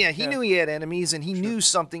enemies. Yeah, he knew he had enemies, and he knew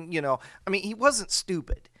something. I mean, he wasn't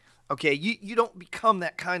stupid. Okay, you don't become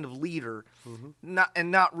that kind of leader,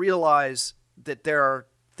 not realize that there are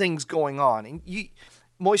things going on, and you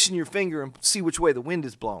moisten your finger and see which way the wind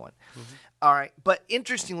is blowing. Mm-hmm. All right, but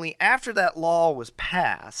interestingly, after that law was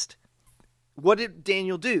passed, what did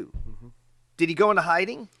Daniel do? Mm-hmm. Did he go into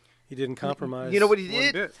hiding? He didn't compromise. You know what he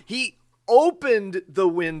did? Bit. He opened the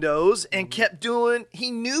windows and kept doing.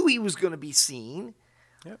 He knew he was going to be seen.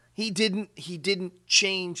 Yep. He didn't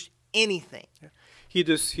change anything. Yeah. He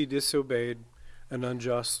disobeyed an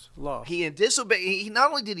unjust law. He not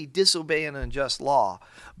only did he disobey an unjust law,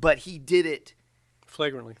 but he did it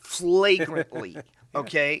flagrantly. Yeah.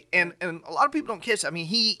 Okay, and a lot of people don't catch. I mean,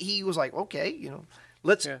 he was like, okay,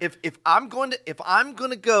 let's if I'm going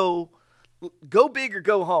to go go big or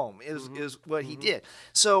go home is what he did.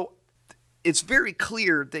 So it's very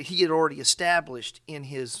clear that he had already established in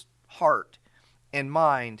his heart and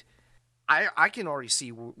mind, I can already see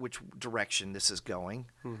which direction this is going.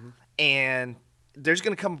 And there's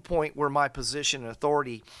going to come a point where my position and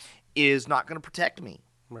authority is not going to protect me.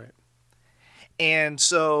 Right. And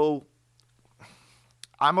so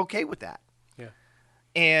I'm okay with that. Yeah.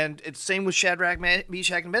 And it's the same with Shadrach,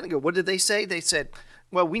 Meshach, and Abednego. What did they say? They said,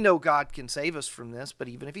 well, we know God can save us from this, but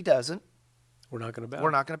even if he doesn't, we're not going to bow.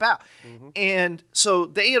 We're not going to bow. And so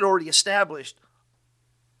they had already established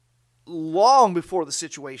long before the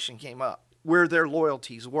situation came up where their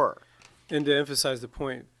loyalties were. And to emphasize the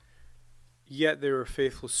point, yet they were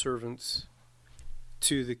faithful servants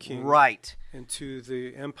to the king. Right. And to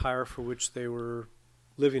the empire for which they were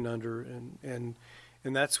living under. And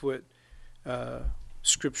that's what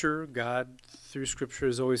Scripture, God through Scripture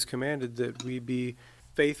has always commanded, that we be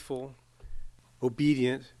faithful,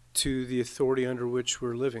 obedient to the authority under which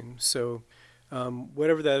we're living. So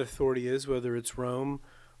whatever that authority is, whether it's Rome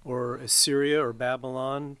or Assyria or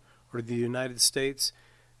Babylon or the United States,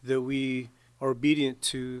 that we are obedient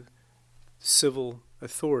to civil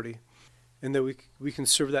authority, and that we can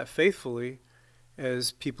serve that faithfully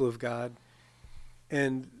as people of God.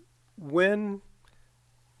 And when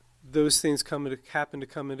those things happen to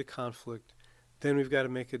come into conflict, then we've got to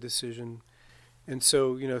make a decision. And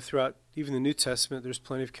so, throughout even the New Testament, there's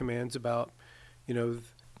plenty of commands about,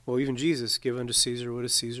 even Jesus, give unto Caesar what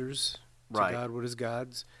is Caesar's, right. to God what is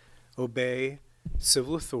God's, obey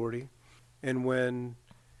civil authority. And when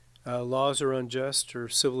laws are unjust or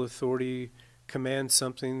civil authority commands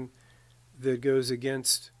something that goes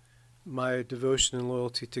against my devotion and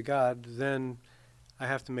loyalty to God, then I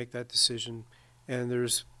have to make that decision. And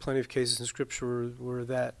there's plenty of cases in Scripture where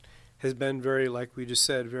that has been very, like we just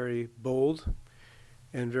said, very bold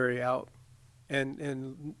and very out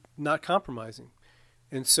and not compromising.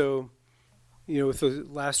 And so, with the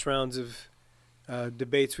last rounds of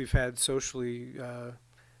debates we've had socially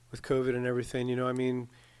with COVID and everything,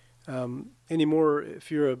 anymore,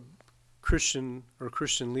 if you're a Christian or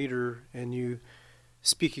Christian leader and you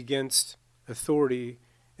speak against authority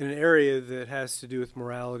in an area that has to do with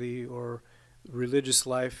morality or religious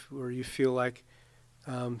life, where you feel like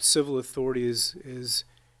civil authority is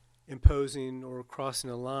imposing or crossing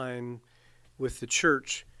a line with the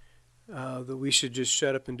church, that we should just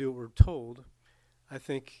shut up and do what we're told, I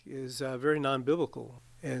think is very non-biblical.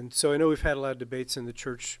 And so I know we've had a lot of debates in the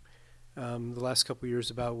church the last couple of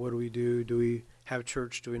years about what do we do? Do we have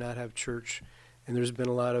church? Do we not have church? And there's been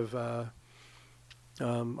a lot of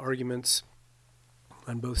arguments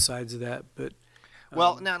on both sides of that. But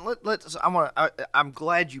well, now I'm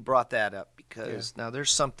glad you brought that up, because now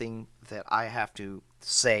there's something that I have to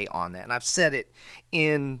say on that, and I've said it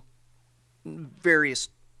in various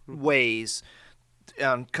ways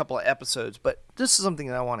on a couple of episodes, but this is something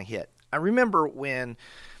that I want to hit. I remember when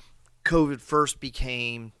COVID first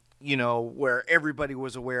became, where everybody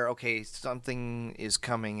was aware, okay, something is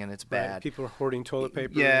coming and it's bad. Right. People are hoarding toilet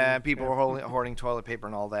paper. Yeah, people were hoarding toilet paper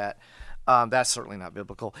and all that. That's certainly not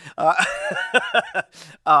biblical.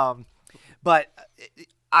 But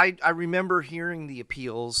I remember hearing the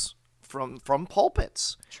appeals from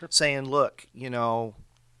pulpits saying, look,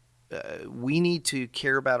 we need to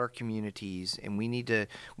care about our communities, and we need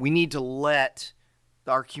to let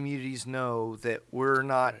our communities know that we're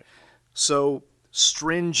not so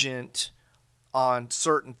stringent on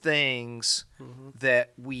certain things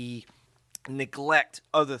that we neglect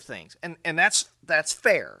other things, and that's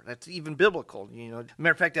fair. That's even biblical.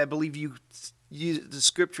 Matter of fact, I believe you used the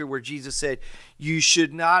scripture where Jesus said, "You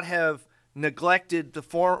should not have neglected the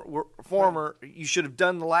former. You should have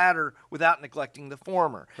done the latter without neglecting the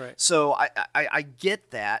former." Right. So I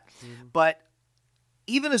get that, but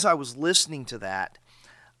even as I was listening to that,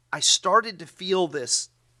 I started to feel this.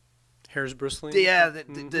 Hairs bristling? Yeah,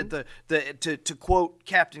 to quote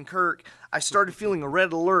Captain Kirk, I started feeling a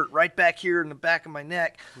red alert right back here in the back of my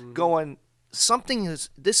neck, going, something is,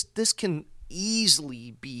 this can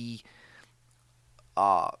easily be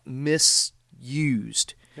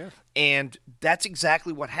misused. Yeah. And that's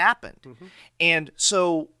exactly what happened. And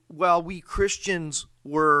so while we Christians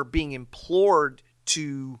were being implored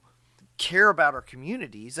to care about our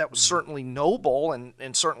communities, that was certainly noble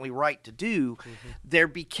and certainly right to do, there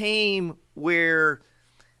became where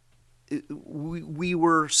we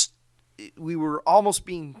were almost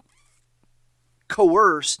being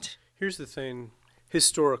coerced. Here's the thing,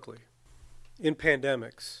 historically, in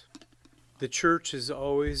pandemics, the church has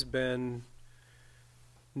always been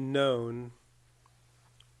known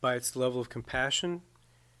by its level of compassion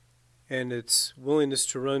and its willingness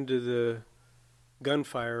to run to the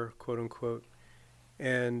gunfire, quote unquote,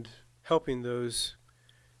 and helping those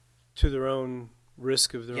to their own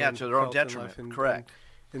risk of their own to their own health and detriment. life. Correct.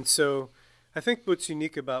 And so I think what's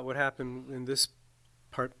unique about what happened in this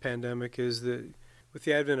pandemic is that with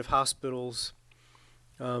the advent of hospitals,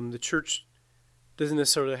 the church doesn't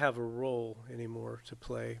necessarily have a role anymore to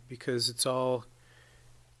play because it's all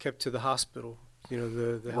kept to the hospital. You know,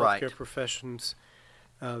 the healthcare professions,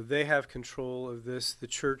 they have control of this. The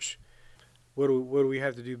church, what do we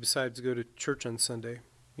have to do besides go to church on Sunday?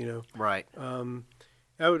 You know, Right.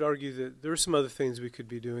 I would argue that there are some other things we could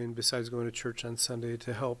be doing besides going to church on Sunday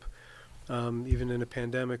to help, even in a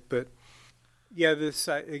pandemic. But yeah, this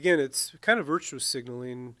again, it's kind of virtue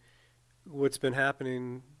signaling what's been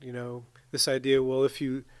happening. You know, this idea, well, if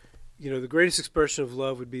you know, the greatest expression of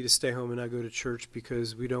love would be to stay home and not go to church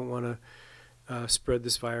because we don't want to spread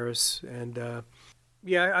this virus. And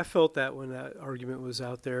yeah, I felt that when that argument was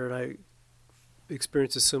out there, and I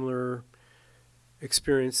experienced a similar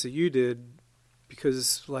experience that you did, because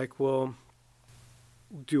it's like, well,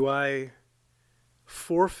 do I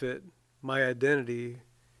forfeit my identity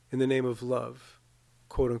in the name of love,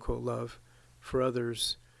 quote unquote love, for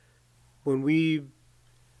others, when we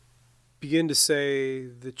begin to say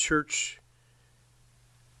the church,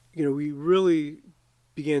 you know, we really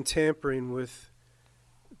began tampering with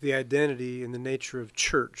the identity and the nature of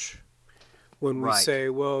church when we Right. say,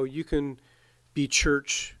 well, you can be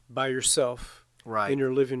church by yourself Right. in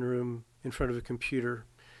your living room in front of a computer.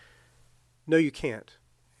 No, you can't.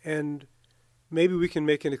 And maybe we can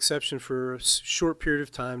make an exception for a short period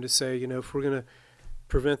of time to say, you know, if we're going to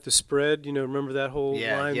prevent the spread, you know, remember that whole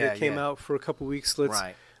line that came out for a couple weeks?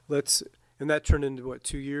 Let's, and that turned into what,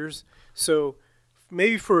 2 years? So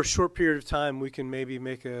maybe for a short period of time, we can maybe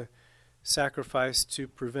make a sacrifice to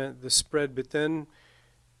prevent the spread. But then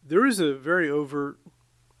there is a very overt,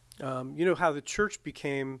 you know, how the church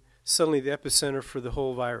became suddenly the epicenter for the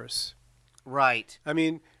whole virus. Right. I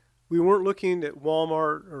mean, we weren't looking at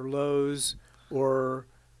Walmart or Lowe's or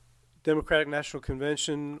Democratic National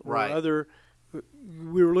Convention or Right. other.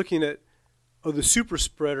 We were looking at, the super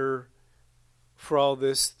spreader for all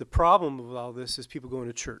this. The problem of all this is people going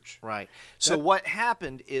to church. Right. So what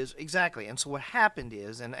happened is, exactly, and so what happened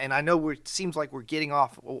is, and I know it seems like we're getting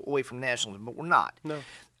off away from nationalism, but we're not. No.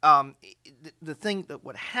 The thing that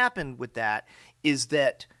what happened with that is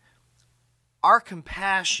that our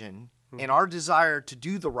compassion and our desire to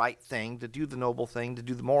do the right thing, to do the noble thing, to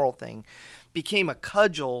do the moral thing, became a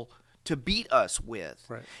cudgel to beat us with.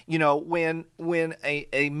 Right. You know, when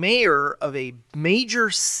a mayor of a major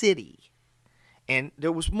city, and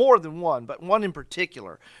there was more than one, but one in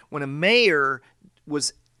particular, when a mayor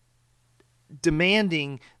was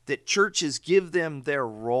demanding that churches give them their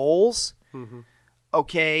roles,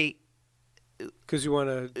 okay, Because you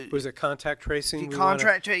want to, was it contact tracing?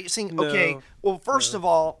 contract tracing. No, Okay. Well, first of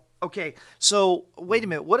all, okay. So wait a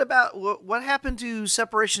minute. What about what happened to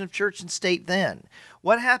separation of church and state then?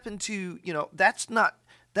 What happened to, you know, that's not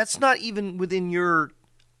even within your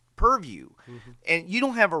purview, and you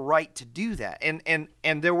don't have a right to do that.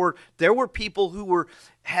 And there were people who were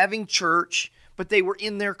having church, but they were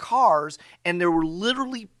in their cars, and there were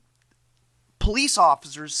literally police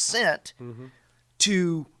officers sent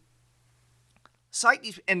to cite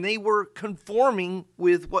these, and they were conforming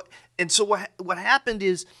with what. And so what happened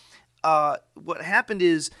is the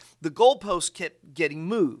goalposts kept getting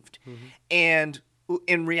moved, and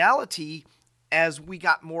in reality, as we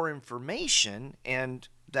got more information, and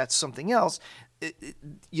that's something else,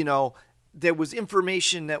 you know, there was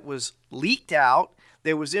information that was leaked out.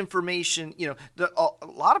 There was information, you know, a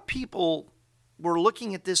lot of people were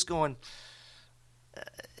looking at this going,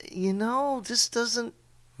 you know, this doesn't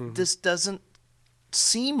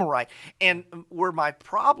seem right. And where my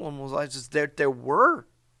problem was is there were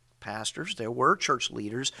pastors, there were church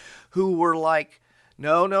leaders who were like,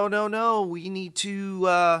 no, we need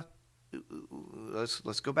to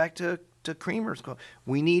let's go back to Creamer's.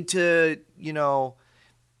 We need to, you know,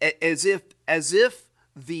 as if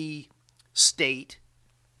the state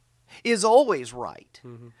is always right.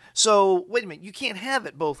 So wait a minute, you can't have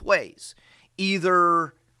it both ways.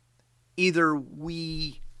 Either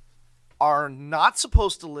we are not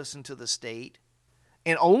supposed to listen to the state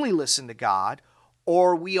and only listen to God,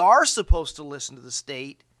 or we are supposed to listen to the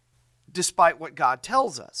state despite what God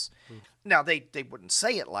tells us. Now, they wouldn't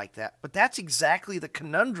say it like that, but that's exactly the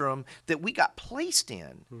conundrum that we got placed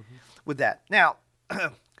in with that. Now,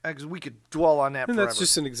 because we could dwell on that And forever. that's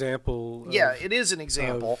just an example. Yeah, it is an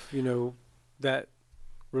example. Of, you know, that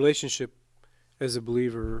relationship as a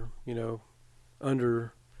believer, you know,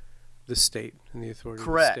 under the state and the authority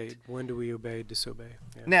Correct. of the state. When do we obey, disobey?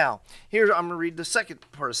 Yeah. Now, here I'm going to read the second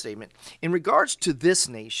part of the statement. In regards to this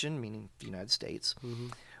nation, meaning the United States,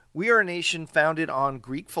 we are a nation founded on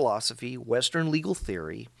Greek philosophy, Western legal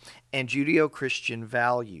theory, and Judeo-Christian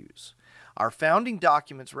values. Our founding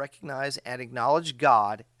documents recognize and acknowledge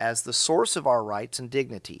God as the source of our rights and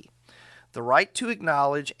dignity. The right to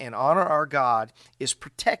acknowledge and honor our God is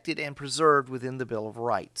protected and preserved within the Bill of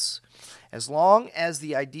Rights. As long as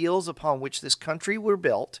the ideals upon which this country were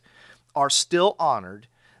built are still honored,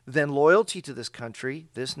 then loyalty to this country,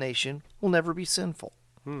 this nation, will never be sinful.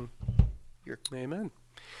 Amen.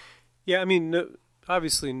 Yeah, I mean,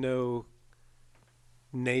 obviously no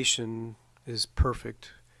nation is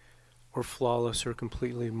perfect or flawless or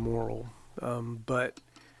completely moral, but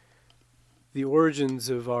the origins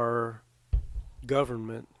of our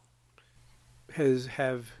government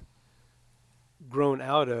have grown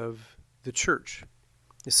out of the church,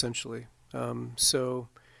 essentially. So,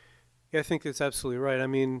 yeah, I think that's absolutely right. I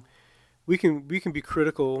mean, we can be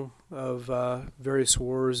critical of various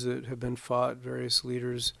wars that have been fought, various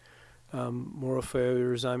leaders, moral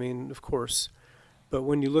failures. I mean, of course. But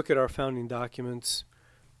when you look at our founding documents,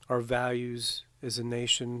 our values as a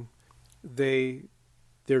nation, they're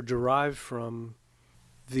derived from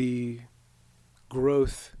the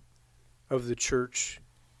growth of the church,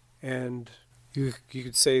 and you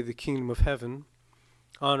could say the kingdom of heaven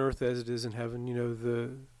on earth as it is in heaven. You know,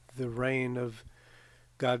 the reign of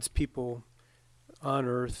God's people on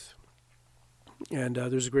earth. And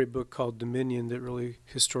there's a great book called Dominion that really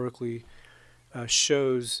historically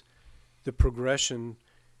shows the progression.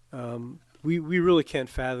 We really can't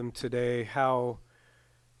fathom today how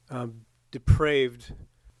depraved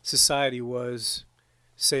society was,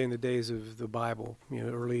 say, in the days of the Bible, you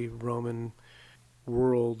know, early Roman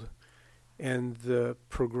world, and the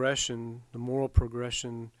progression, the moral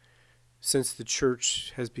progression, since the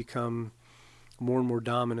church has become more and more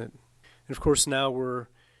dominant. And of course, now we're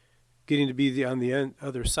getting to be on the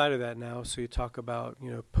other side of that now. So you talk about, you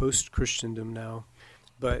know, post-Christendom now,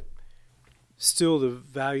 but still the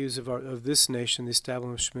values of this nation, the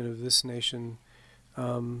establishment of this nation,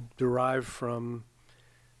 derive from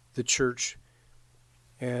the church.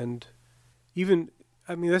 And even,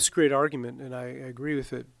 I mean, that's a great argument, and I agree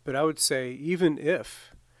with it. But I would say, even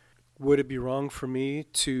if, would it be wrong for me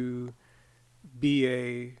to be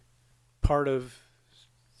a part of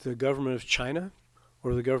the government of China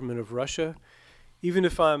or the government of Russia? Even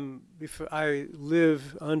if I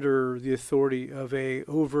live under the authority of a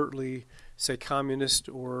overtly, say, communist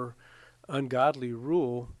or ungodly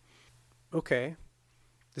rule, okay,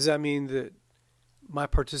 does that mean that my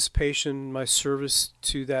participation, my service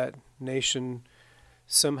to that nation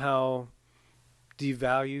somehow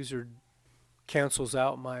devalues or cancels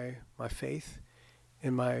out my faith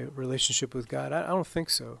and my relationship with God? I don't think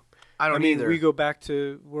so. I don't either. We go back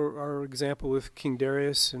to our example with King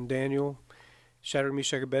Darius and Daniel, Shadrach,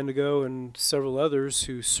 Meshach, Abednego, and several others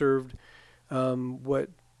who served what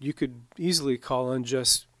you could easily call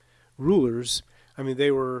unjust rulers. I mean,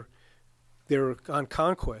 they were on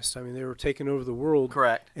conquest. I mean, they were taking over the world.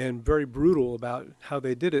 Correct. And very brutal about how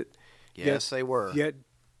they did it. Yes, they were. Yet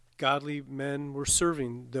godly men were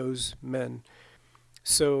serving those men.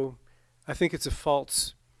 So I think it's a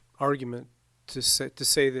false argument to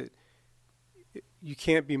say that you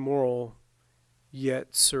can't be moral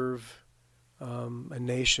yet serve a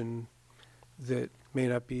nation that may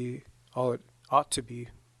not be all it ought to be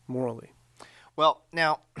morally. Well,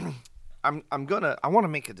 now I want to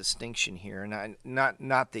make a distinction here, and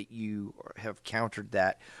not that you have countered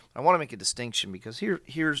that. I want to make a distinction because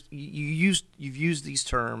here's you've used these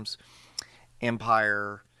terms,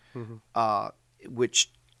 empire,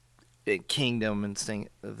 which kingdom and things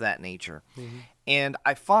of that nature, and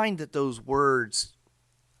I find that those words,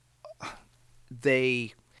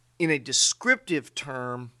 they, in a descriptive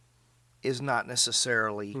term, is not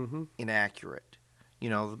necessarily inaccurate. You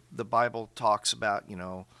know, the Bible talks about, you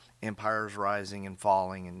know, empires rising and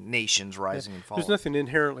falling and nations rising and falling. There's nothing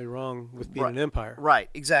inherently wrong with being an empire. Right,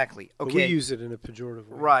 exactly. Okay. But we use it in a pejorative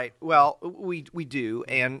way. Right. Well, we do,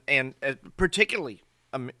 and particularly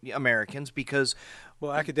Americans, because...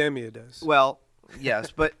 Well, academia does. Well,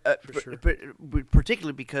 yes, but, sure. but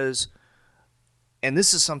particularly because, and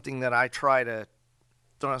this is something that I try to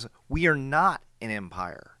throw out, we are not an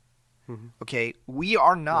empire. Okay? We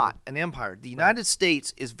are not an empire. The United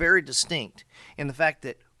States is very distinct in the fact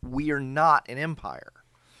that we are not an empire.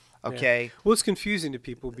 Okay? Yeah. Well, it's confusing to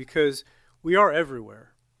people because we are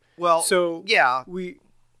everywhere. Well, so yeah.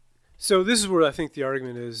 So this is where I think the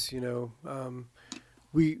argument is, you know,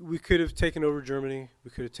 we could have taken over Germany.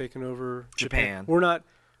 We could have taken over Japan. We're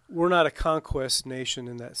we're not a conquest nation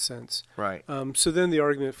in that sense. Right. So then the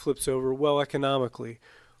argument flips over, well, economically,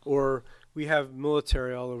 or we have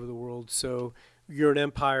military all over the world, so you're an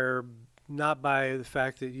empire not by the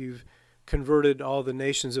fact that you've converted all the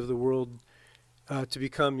nations of the world to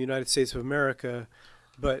become United States of America,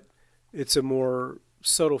 but it's a more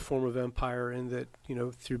subtle form of empire in that,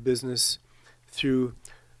 through business, through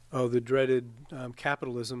the dreaded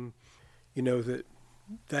capitalism,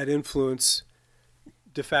 that influence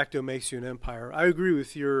de facto makes you an empire. I agree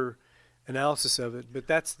with your analysis of it, but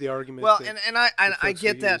that's the argument. Well, and I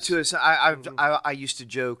get that too. So I used to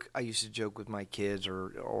joke with my kids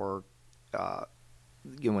or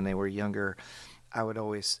when they were younger. I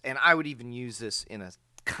would even use this in a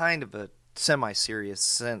kind of a semi-serious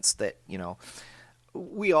sense that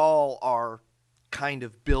we all are kind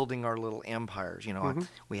of building our little empires.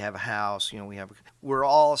 We have a house. We're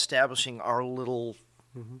all establishing our little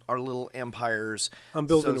empires. I'm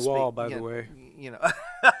building a wall, by the way. You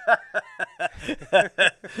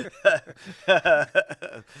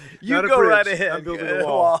go right ahead. I'm building a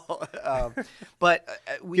wall. But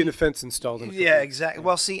we get a fence installed. Yeah, exactly.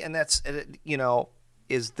 Well, see, and that's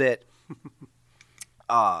is that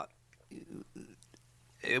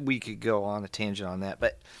we could go on a tangent on that,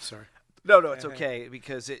 but sorry. No, it's okay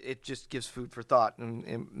because it just gives food for thought and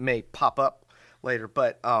it may pop up later.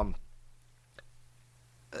 But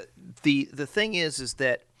the thing is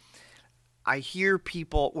that I hear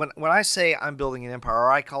people when I say I'm building an empire,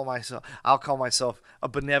 or I'll call myself a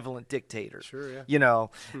benevolent dictator. Sure, yeah.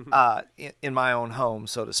 In my own home,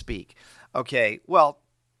 so to speak. Okay, well,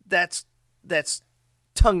 that's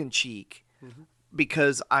tongue in cheek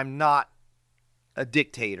because I'm not a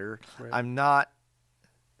dictator. Right. I'm not.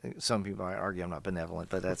 Some people might argue I'm not benevolent,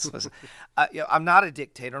 but that's I'm not a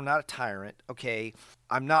dictator. I'm not a tyrant. Okay,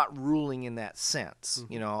 I'm not ruling in that sense.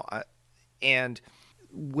 And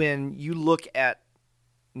when you look at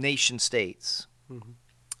nation states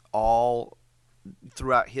all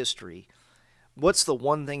throughout history, what's the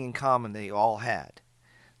one thing in common they all had?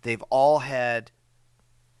 They've all had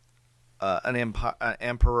an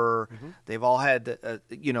emperor. They've all had,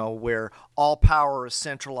 where all power is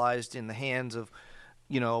centralized in the hands of,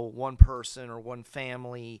 one person or one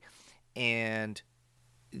family. And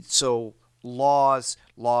so laws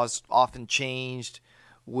often changed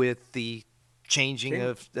with the changing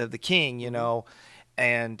of the king,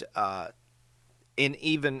 and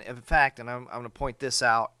even in fact, and I'm going to point this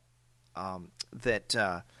out,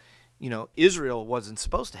 that Israel wasn't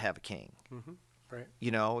supposed to have a king. Right.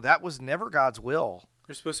 That was never God's will.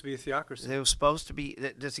 There's supposed to be a theocracy. It was supposed to be.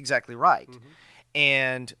 That's exactly right.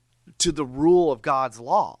 And to the rule of God's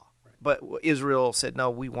law. Right. But Israel said, no,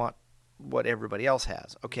 we want what everybody else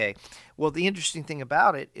has. Okay. Well, the interesting thing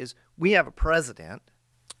about it is we have a president.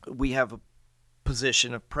 We have a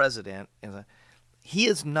position of president. He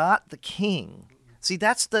is not the king. See,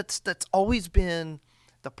 that's always been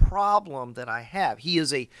the problem that I have.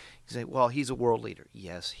 He's a world leader.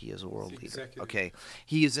 Yes, he is a world leader. Executive. Okay.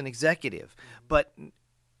 He is an executive. But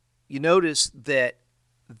you notice that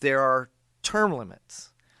there are term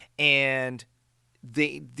limits, and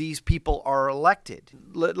these people are elected.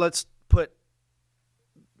 Let's put,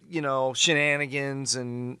 shenanigans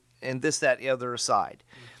and this, that, the other aside.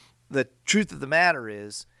 The truth of the matter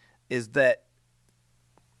is that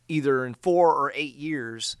either in 4 or 8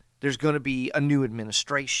 years, there's going to be a new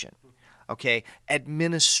administration. Okay,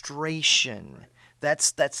 administration.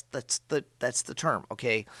 That's the term.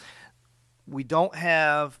 Okay, we don't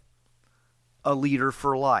have a leader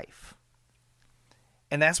for life,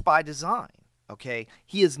 and that's by design. Okay,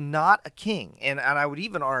 he is not a king, and I would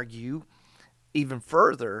even argue even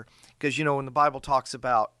further, because when the Bible talks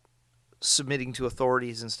about submitting to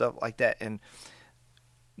authorities and stuff like that, and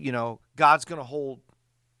God's going to hold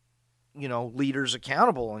leaders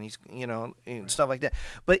accountable, and he's and stuff like that.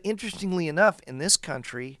 But interestingly enough, in this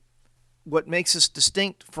country, what makes us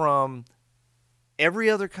distinct from every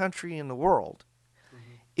other country in the world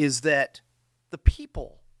is that the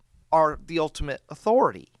people are the ultimate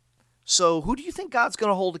authority. So who do you think God's going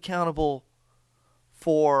to hold accountable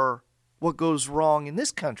for what goes wrong in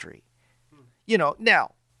this country?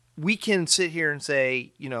 Now we can sit here and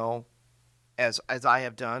say, as I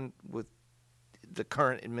have done with the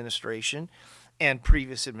current administration and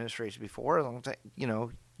previous administration before,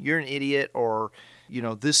 you're an idiot, or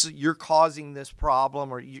you're causing this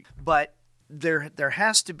problem, but there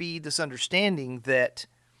has to be this understanding that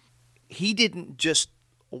he didn't just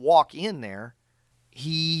walk in there,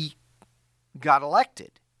 he got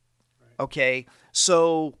elected. Right. Okay,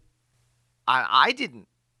 so I didn't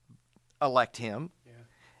elect him,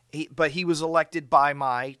 but he was elected by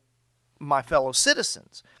my my fellow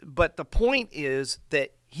citizens. But the point is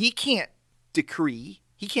that he can't decree,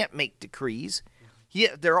 he can't make decrees.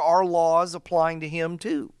 There are laws applying to him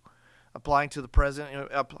too, applying to the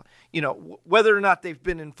president, whether or not they've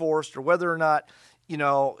been enforced or whether or not,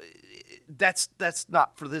 that's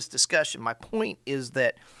not for this discussion. My point is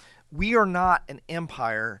that we are not an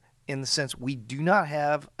empire in the sense we do not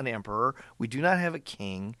have an emperor, we do not have a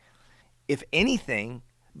king. If anything,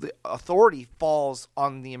 the authority falls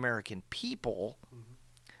on the American people.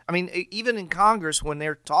 I mean, even in Congress, when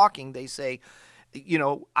they're talking, they say,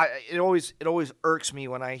 it always irks me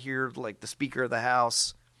when I hear like the Speaker of the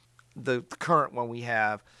House, the current one we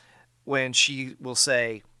have, when she will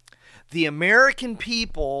say, the American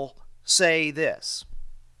people say this.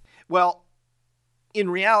 Well, in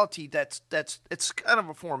reality, it's kind of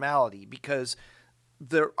a formality because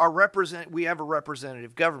we have a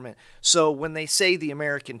representative government. So when they say the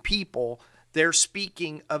American people, they're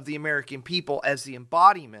speaking of the American people as the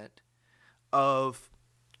embodiment of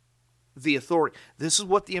the authority. This is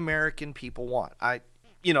what the American people want. I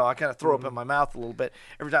kind of throw up in my mouth a little bit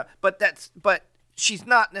every time, but she's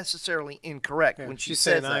not necessarily incorrect when she says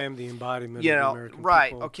saying that. I am the embodiment of the American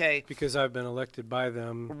right, people. Okay. Because I've been elected by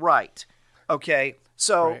them. Right. Okay.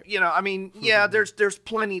 So, right. There's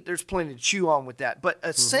plenty to chew on with that, but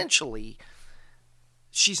essentially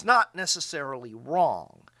she's not necessarily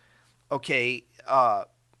wrong. Okay.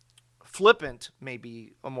 Flippant may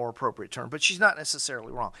be a more appropriate term, but she's not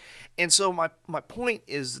necessarily wrong. And so my point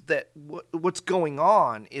is that what's going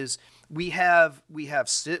on is we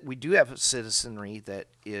do have a citizenry that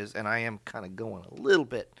is, and I am kind of going a little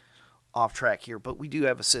bit off track here, but we do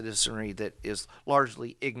have a citizenry that is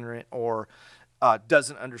largely ignorant or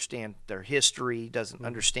doesn't understand their history, doesn't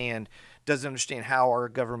understand how our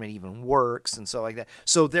government even works, and so like that.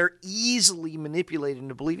 So they're easily manipulated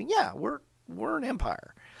into believing, we're an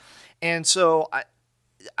empire. And so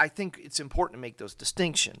I think it's important to make those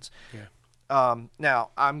distinctions. Yeah. Now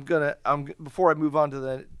before I move on to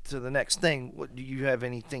the next thing, do you have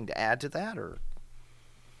anything to add to that, or?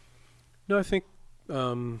 No, I think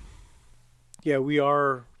we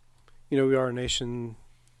are a nation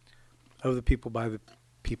of the people, by the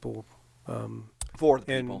people, for the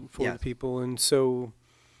people, and for the people, and so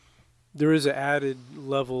there is an added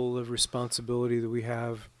level of responsibility that we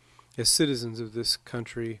have as citizens of this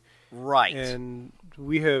country. Right. And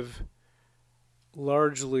we have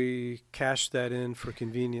largely cashed that in for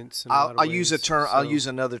convenience. In a lot of I'll use a ways. term. I'll use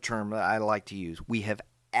another term that I like to use. We have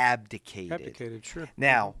abdicated. Abdicated, sure.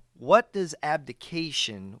 Now, what does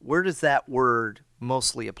abdication? Where does that word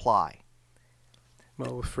mostly apply?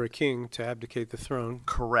 Well, for a king to abdicate the throne.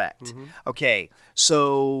 Correct. Mm-hmm. Okay,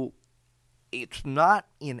 so it's not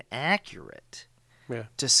inaccurate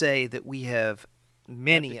to say that we have.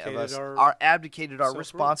 Many of us abdicated our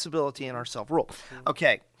responsibility and our self-rule.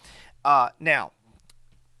 Okay, now,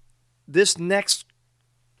 this next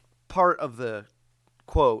part of the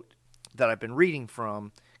quote that I've been reading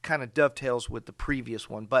from kind of dovetails with the previous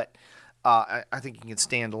one, but I think it can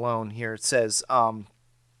stand alone here. It says, our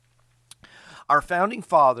founding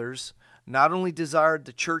fathers not only desired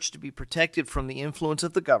the church to be protected from the influence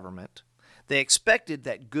of the government, they expected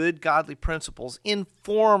that good, godly principles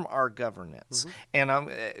inform our governance. And I'm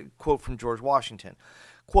quote from George Washington.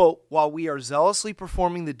 Quote, while we are zealously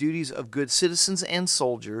performing the duties of good citizens and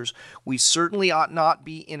soldiers, we certainly ought not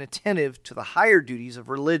be inattentive to the higher duties of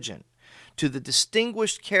religion. To the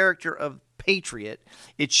distinguished character of patriot,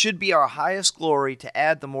 it should be our highest glory to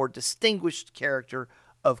add the more distinguished character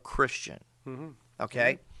of Christian.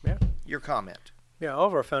 Okay? Yeah. Your comment. Yeah, all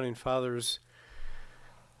of our founding fathers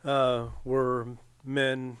were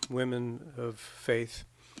men, women of faith.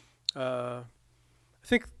 I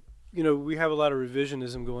think, we have a lot of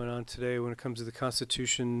revisionism going on today when it comes to the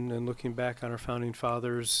Constitution and looking back on our founding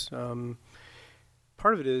fathers.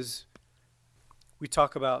 Part of it is we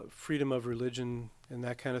talk about freedom of religion and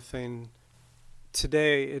that kind of thing.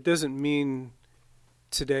 Today, it doesn't mean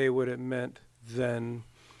today what it meant then.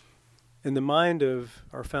 In the mind of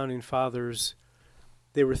our founding fathers,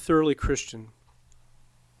 they were thoroughly Christian.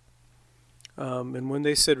 And when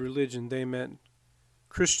they said religion, they meant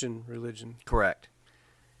Christian religion. Correct.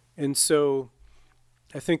 And so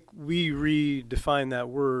I think we redefine that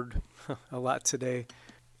word a lot today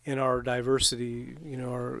in our diversity,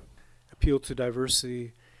 our appeal to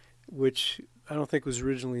diversity, which I don't think was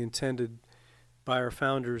originally intended by our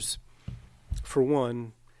founders. For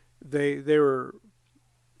one, they were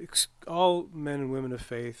all men and women of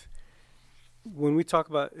faith. When we talk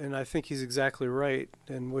about, and I think he's exactly right,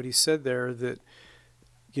 and what he said there, that,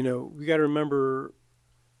 we got to remember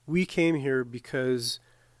we came here because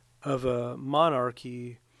of a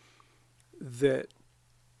monarchy that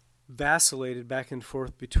vacillated back and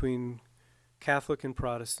forth between Catholic and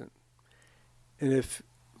Protestant. And if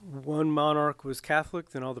one monarch was Catholic,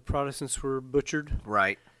 then all the Protestants were butchered.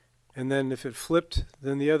 Right. And then if it flipped,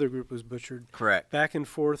 then the other group was butchered. Correct. Back and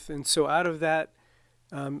forth. And so out of that,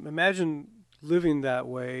 imagine living that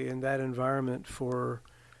way in that environment for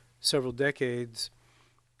several decades.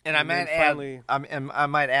 And I might add, I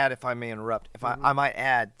might add, if I may interrupt, I might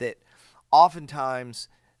add that oftentimes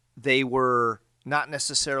they were not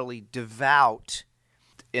necessarily devout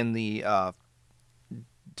in the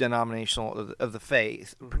denominational of the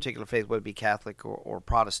faith, particular faith, whether it be Catholic or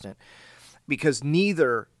Protestant, because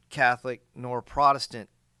neither Catholic nor Protestant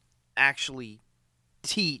actually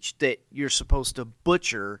teach that you're supposed to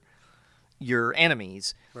butcher your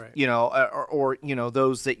enemies, right. or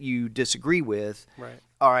those that you disagree with. Right.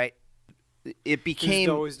 All right. It became it's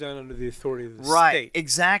always done under the authority of the right. state.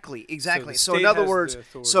 Exactly. So in other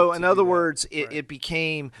words, it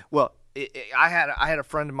became well. I had a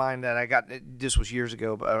friend of mine that I got. This was years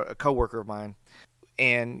ago. A coworker of mine,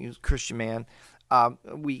 and he was a Christian man.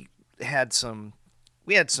 We had some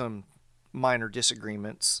minor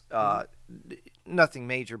disagreements. Nothing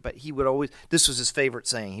major, but he would always. This was his favorite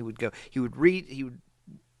saying. He would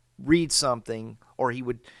read something, or he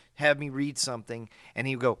would have me read something, and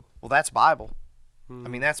he would go, "Well, that's Bible. I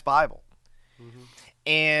mean, that's Bible." Mm-hmm.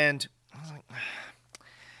 And I was like,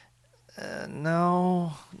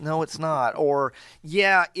 no, it's not. Or,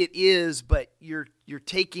 yeah, it is, but you're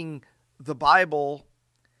taking the Bible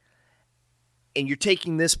and you're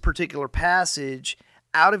taking this particular passage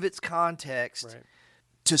out of its context right.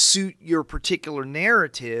 to suit your particular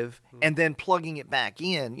narrative, and then plugging it back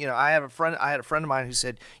in. I had a friend of mine who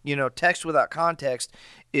said, text without context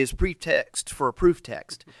is pretext for a proof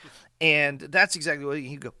text. And that's exactly what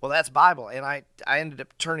he'd go, well, that's Bible. And I ended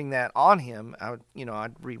up turning that on him. I'd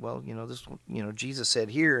read, well, this, Jesus said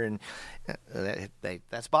here, and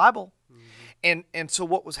that's Bible. Mm-hmm. And so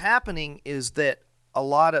what was happening is that a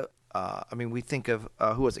lot of, we think of,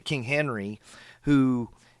 who was it, King Henry, who,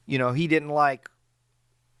 he didn't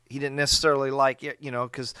necessarily like it,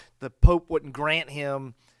 because the Pope wouldn't grant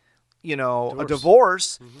him, a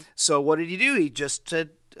divorce. Mm-hmm. So what did he do? He just said,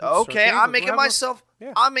 okay, I'll make myself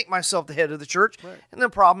the head of the church, right. And the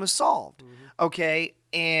problem is solved. Mm-hmm. Okay,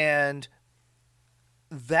 and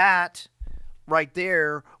that right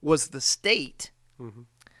there was the state and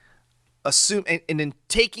in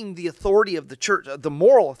taking the authority of the church, the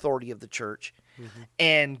moral authority of the church,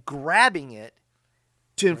 and grabbing it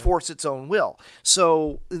to enforce its own will.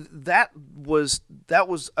 So that was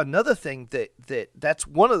another thing that's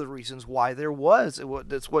one of the reasons why there was.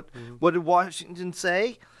 That's what did Washington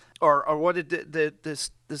say, or what did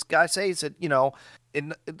this guy say? He said,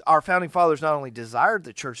 our founding fathers not only desired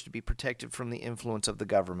the church to be protected from the influence of the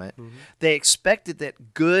government, they expected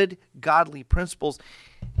that good, godly principles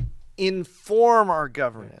inform our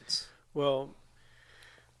governance. Well,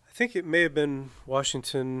 I think it may have been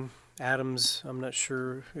Washington, Adams, I'm not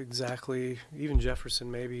sure exactly, even Jefferson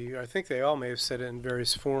maybe. I think they all may have said it in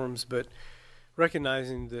various forms, but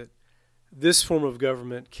recognizing that this form of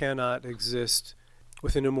government cannot exist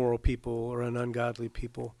with an immoral people or an ungodly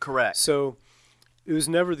people. Correct. So it was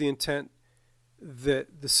never the intent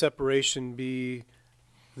that the separation be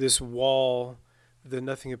this wall that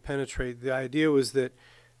nothing could penetrate. The idea was that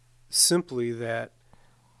simply that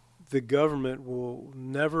the government will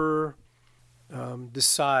never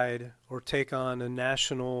decide or take on a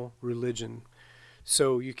national religion.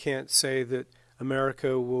 So you can't say that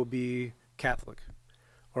America will be Catholic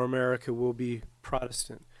or America will be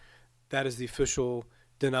Protestant. That is the official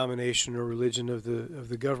denomination or religion of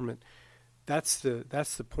the government. That's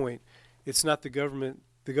the point. It's not the government.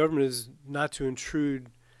 The government is not to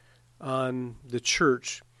intrude on the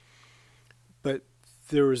church, but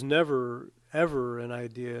there was never ever an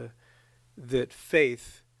idea that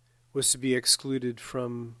faith was to be excluded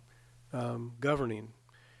from governing.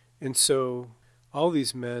 And so all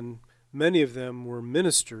these men, many of them were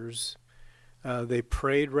ministers. They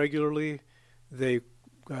prayed regularly. They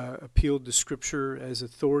appealed to Scripture as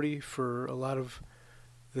authority for a lot of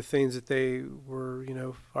the things that they were,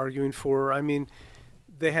 arguing for. I mean,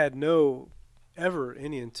 they had ever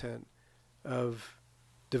any intent of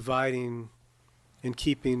dividing and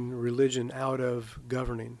keeping religion out of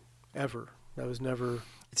governing, ever. That was never.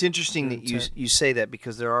 It's interesting that you say that,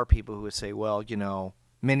 because there are people who would say, well,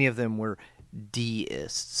 many of them were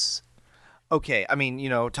deists. Okay,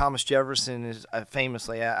 Thomas Jefferson is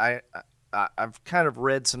famously, I've kind of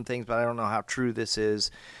read some things, but I don't know how true this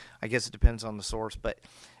is. I guess it depends on the source, but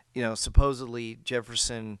supposedly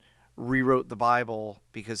Jefferson rewrote the Bible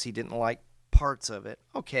because he didn't like parts of it,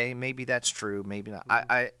 okay, maybe that's true, maybe not.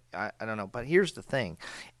 I don't know. But here's the thing.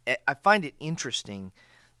 I find it interesting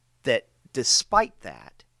that despite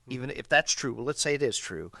that, even if that's true, well, let's say it is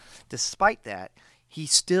true, despite that, he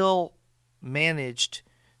still managed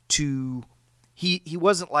to, he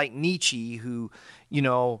wasn't like Nietzsche, who,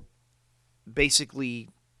 basically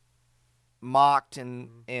mocked and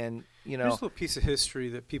Here's a little piece of history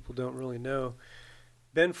that people don't really know.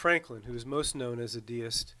 Ben Franklin, who is most known as a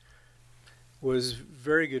deist, was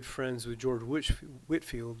very good friends with George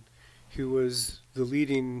Whitefield, who was the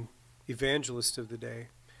leading evangelist of the day.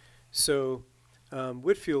 So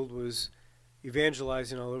Whitefield was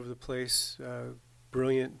evangelizing all over the place,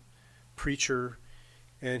 brilliant preacher,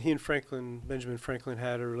 and he and Benjamin Franklin,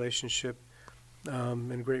 had a relationship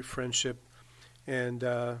and great friendship and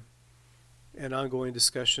an ongoing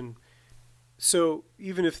discussion. So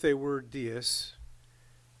even if they were deists,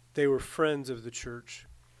 they were friends of the church.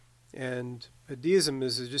 And deism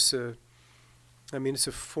is just it's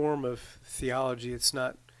a form of theology. It's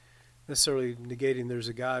not necessarily negating there's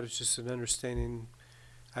a God. It's just an understanding,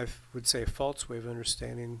 I would say a false way of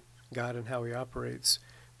understanding God and how he operates.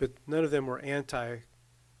 But none of them were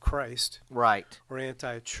anti-Christ, right, or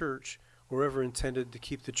anti-church, or ever intended to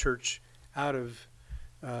keep the church out of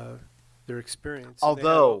their experience.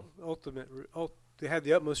 Although they had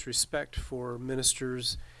the utmost respect for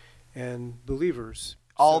ministers and believers.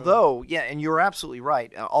 Although, yeah, and you're absolutely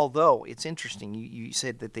right. Although, it's interesting, you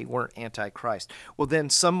said that they weren't anti-Christ. Well, then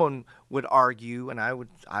someone would argue, and I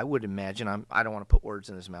would imagine, I don't want to put words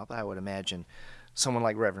in his mouth, but I would imagine someone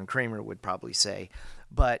like Reverend Kramer would probably say,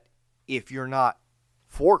 but if you're not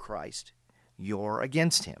for Christ, you're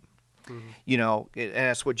against him. Mm-hmm. And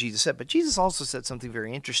that's what Jesus said. But Jesus also said something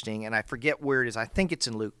very interesting, and I forget where it is. I think it's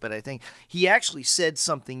in Luke, but I think he actually said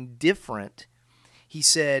something different. He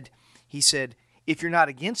said, if you're not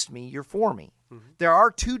against me, you're for me. Mm-hmm. There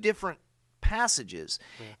are two different passages.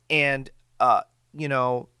 Yeah. And,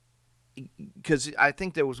 because I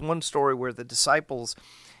think there was one story where the disciples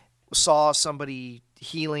saw somebody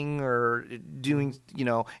healing or doing,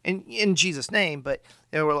 in Jesus' name, but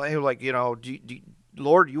they were like,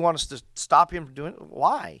 Lord, you want us to stop him from doing it?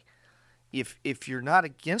 Why? If you're not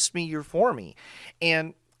against me, you're for me.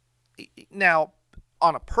 And now,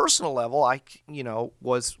 on a personal level,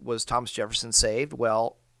 was Thomas Jefferson saved?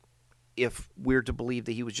 Well, if we're to believe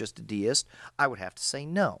that he was just a deist, I would have to say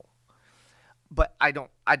no. But I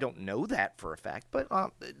don't know that for a fact. But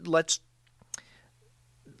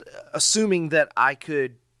assuming that I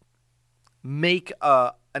could make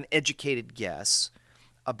an educated guess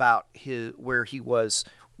about where he was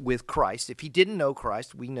with Christ. If he didn't know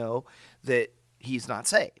Christ, we know that he's not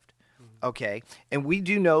saved. Okay, and we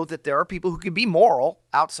do know that there are people who can be moral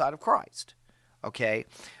outside of Christ. Okay,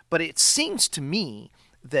 but it seems to me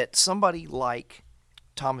that somebody like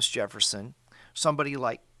Thomas Jefferson, somebody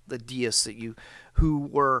like the deists who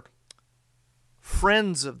were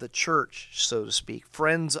friends of the church, so to speak,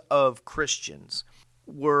 friends of Christians,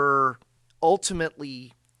 were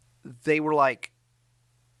ultimately, they were like,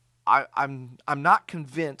 I'm not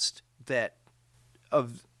convinced that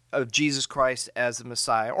of Jesus Christ as the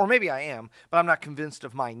Messiah, or maybe I am, but I'm not convinced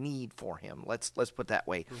of my need for him. Let's put it that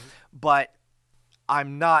way. Mm-hmm. But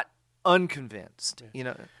I'm not unconvinced.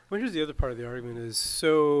 Yeah. Well, here's the other part of the argument is,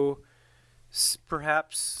 so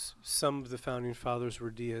perhaps some of the founding fathers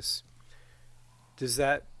were deists. Does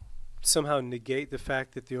that somehow negate the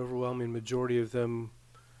fact that the overwhelming majority of them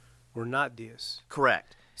were not deists?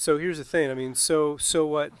 Correct. So here's the thing. So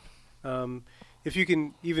what? If you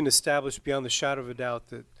can even establish beyond the shadow of a doubt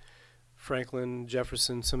that Franklin,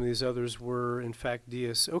 Jefferson, some of these others were in fact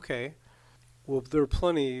deists, okay. Well, there are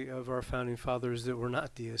plenty of our founding fathers that were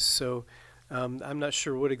not deists. So I'm not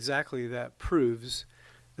sure what exactly that proves.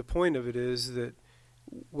 The point of it is that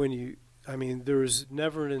there was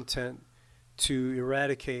never an intent to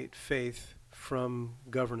eradicate faith from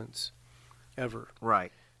governance, ever.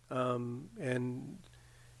 Right. One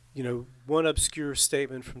obscure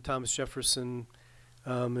statement from Thomas Jefferson,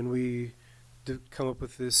 and we come up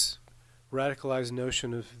with this radicalized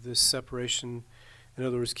notion of this separation. In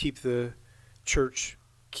other words, keep the church,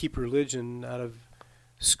 keep religion out of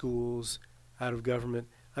schools, out of government.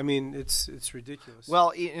 It's ridiculous.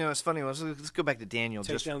 Well, it's funny. Let's go back to Daniel.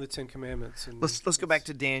 Take down the Ten Commandments. Let's go back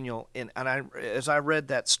to Daniel. And as I read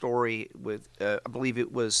that story with, I believe he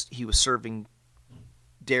was serving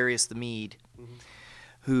Darius the Mede, mm-hmm.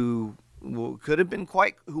 who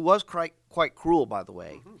was quite cruel, by the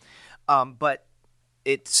way. Mm-hmm. But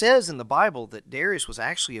it says in the Bible that Darius was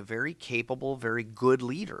actually a very capable, very good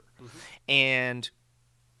leader. Mm-hmm. And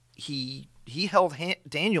he held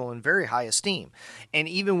Daniel in very high esteem. And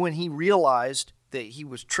even when he realized that he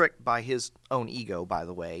was tricked by his own ego, by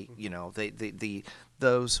the way, you know,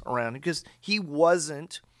 those around him, because he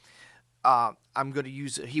wasn't, I'm going to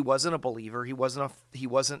use it, he wasn't a believer, he wasn't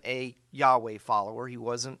a Yahweh follower, he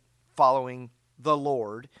wasn't following the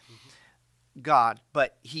Lord God,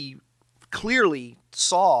 but he clearly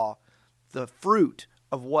saw the fruit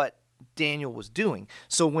of what Daniel was doing.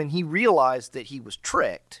 So when he realized that he was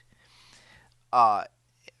tricked, and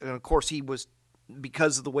of course he was,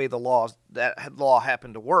 because of the way that law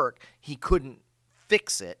happened to work, he couldn't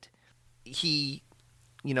fix it. He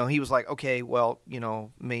was like, okay, well, you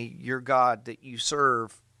know, may your God that you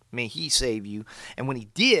serve, may he save you. And when he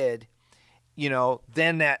did, you know,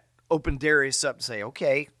 then that opened Darius up to say,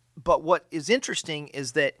 okay. But what is interesting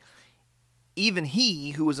is that even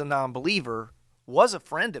he, who was a non-believer, was a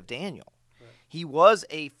friend of Daniel. Right. He was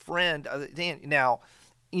a friend of Daniel. Now,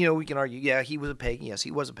 you know, we can argue, yeah, he was a pagan. Yes,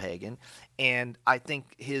 he was a pagan. And I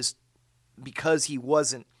think because he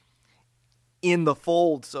wasn't in the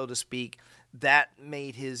fold, so to speak, that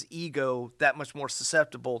made his ego that much more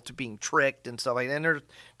susceptible to being tricked and stuff like that. And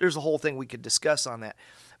there's a whole thing we could discuss on that.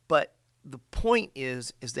 But the point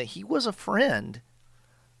is that he was a friend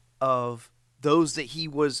of those that he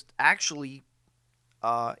was actually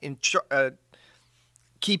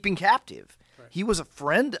keeping captive. Right. He was a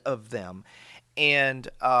friend of them. And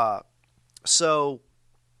so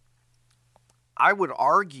I would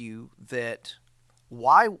argue that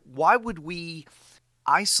why would we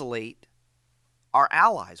isolate our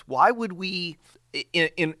allies? Why would we,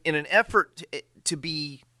 in an effort to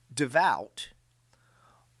be devout,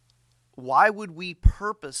 why would we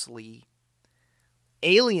purposely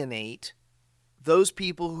alienate those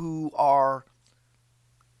people who are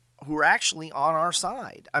actually on our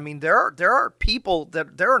side? I mean, there are people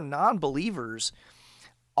there are non-believers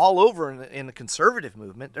all over in the conservative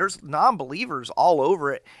movement. There's non-believers all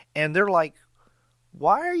over it, and they're like,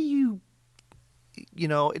 why are you, you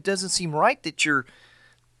know, it doesn't seem right that you're,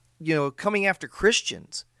 you know, coming after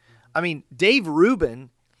Christians. I mean, Dave Rubin,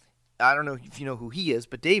 I don't know if you know who he is,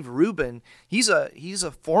 but Dave Rubin, he's a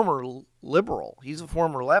former liberal. He's a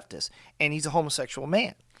former leftist, and he's a homosexual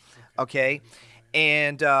man. Okay?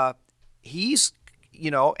 And he's, you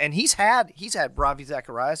know, and he's had Ravi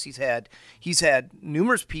Zacharias. He's had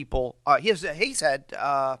numerous people. He hadn't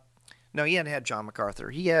had John MacArthur.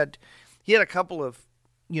 He had a couple of,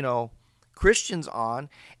 you know, Christians on,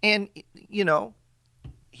 and, you know,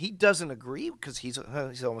 he doesn't agree because he's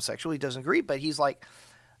homosexual. He doesn't agree, but he's like,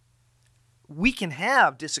 we can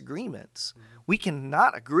have disagreements. Mm-hmm. We can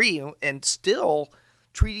not agree and still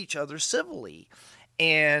treat each other civilly.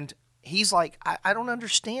 And he's like, I don't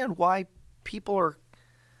understand why people are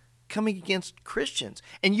coming against Christians.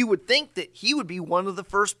 And you would think that he would be one of the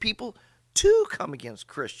first people to come against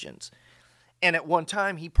Christians. And at one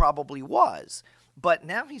time he probably was. But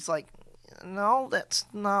now he's like, no, that's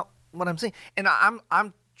not what I'm saying. And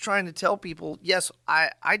I'm trying to tell people, yes,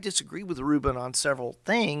 I disagree with Reuben on several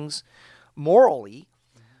things morally,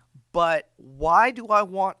 but why do I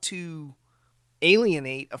want to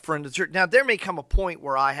alienate a friend of the church? Now, there may come a point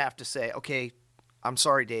where I have to say, okay, I'm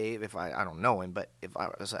sorry, Dave, if I don't know him, but if I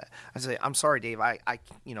say, I'm sorry, Dave, I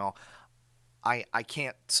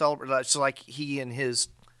can't celebrate. It's like he and his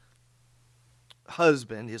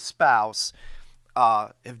husband, his spouse,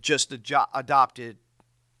 have just adopted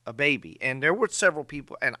a baby. And there were several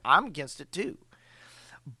people, and I'm against it too.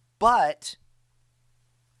 But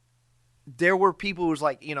there were people who was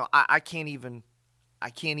like, you know, I can't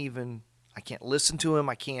listen to him.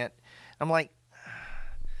 I can't. I'm like,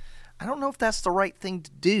 I don't know if that's the right thing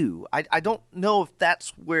to do. I don't know if that's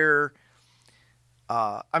where,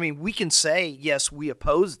 I mean, we can say, yes, we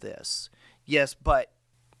oppose this. Yes, but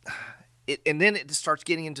and then it starts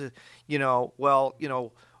getting into, you know, well, you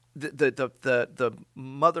know, the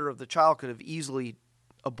mother of the child could have easily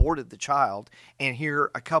aborted the child, and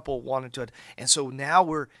here a couple wanted to, and so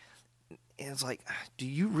now it's like, do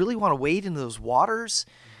you really want to wade into those waters?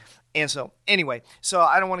 And so anyway, so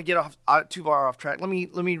I don't want to get too far off track. Let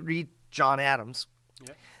me read John Adams.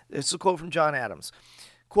 Yeah. It's a quote from John Adams.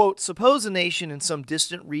 Quote, suppose a nation in some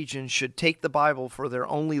distant region should take the Bible for their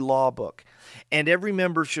only law book, and every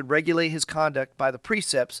member should regulate his conduct by the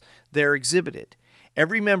precepts there exhibited.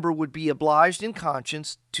 Every member would be obliged in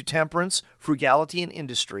conscience to temperance, frugality, and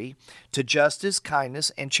industry, to justice,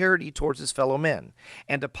 kindness, and charity towards his fellow men,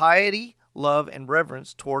 and to piety, love, and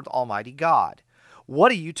reverence toward Almighty God.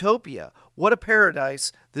 What a utopia! What a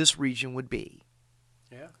paradise this region would be.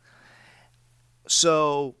 Yeah.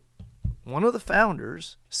 So, one of the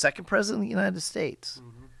founders, second president of the United States,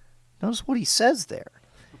 notice what he says there.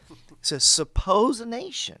 It says, suppose a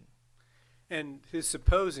nation. And his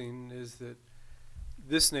supposing is that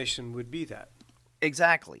this nation would be that.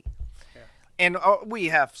 Exactly. Yeah. And we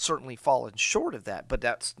have certainly fallen short of that, but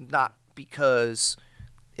that's not because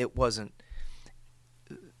it wasn't.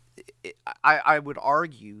 I would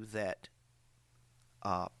argue that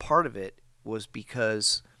part of it was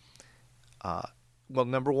because, well,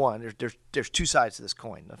 number one, there's two sides to this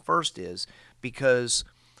coin. The first is because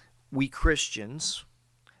we Christians,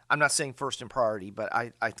 I'm not saying first in priority, but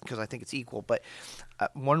because I think it's equal. But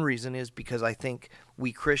one reason is because I think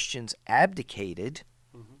we Christians abdicated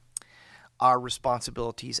our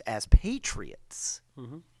responsibilities as patriots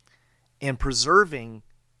in preserving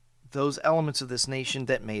those elements of this nation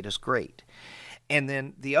that made us great. And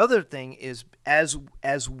then the other thing is, as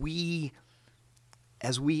we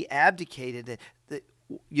abdicated,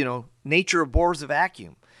 nature abhors a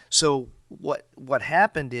vacuum. So what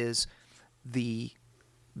happened is I'm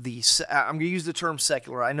going to use the term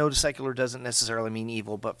secular. I know the secular doesn't necessarily mean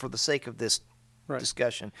evil, but for the sake of this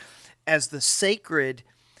discussion, as the sacred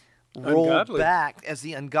rolled Ungodly. back, as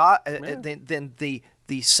the then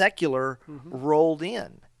the secular rolled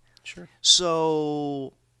in. Sure.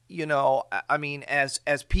 So, I mean, as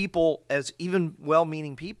people, as even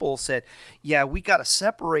well-meaning people said, yeah, we got to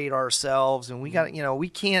separate ourselves, and we got to, we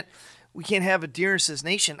can't have adherence to this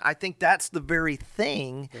nation. I think that's the very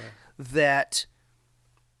thing that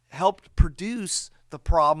helped produce the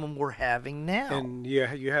problem we're having now. And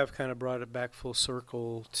yeah, you have kind of brought it back full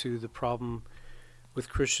circle to the problem with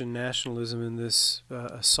Christian nationalism and this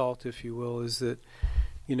assault, if you will, is that,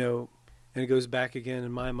 and it goes back again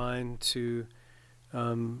in my mind to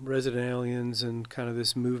resident aliens and kind of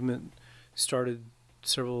this movement started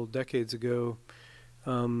several decades ago.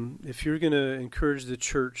 If you're going to encourage the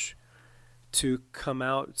church to come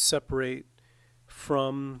out, separate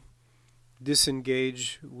from,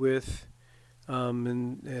 disengage with,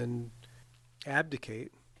 and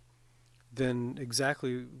abdicate, then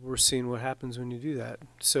exactly we're seeing what happens when you do that.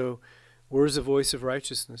 So where's the voice of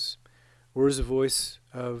righteousness? Where's the voice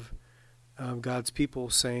of God's people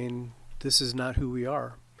saying, this is not who we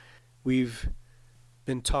are? We've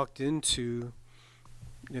been talked into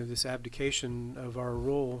this abdication of our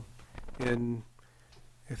role in,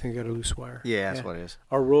 I think I got a loose wire. Yeah, that's what it is.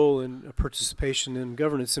 Our role in participation in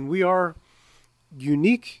governance. And we are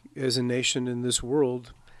unique as a nation in this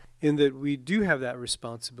world in that we do have that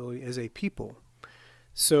responsibility as a people.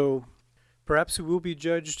 So perhaps we will be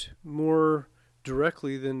judged more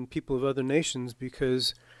directly than people of other nations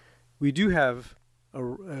because we do have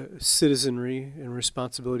a citizenry and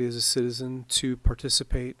responsibility as a citizen to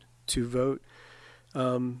participate, to vote.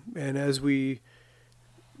 And as we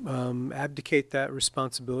abdicate that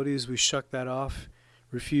responsibility, as we shuck that off,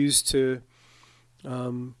 refuse to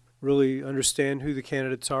really understand who the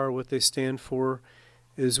candidates are, what they stand for,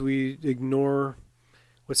 as we ignore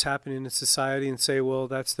what's happening in society and say, well,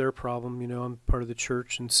 that's their problem. I'm part of the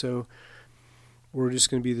church, and so we're just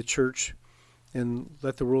going to be the church and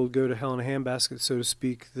let the world go to hell in a handbasket, so to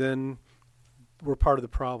speak, then we're part of the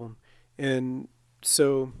problem. And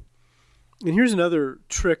so, and here's another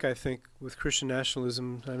trick, I think, with Christian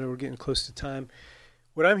nationalism. I know we're getting close to time.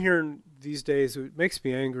 What I'm hearing these days, what makes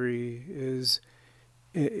me angry, is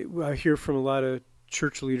I hear from a lot of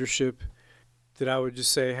church leadership that I would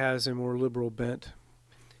just say has a more liberal bent,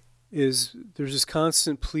 is there's this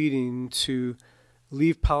constant pleading to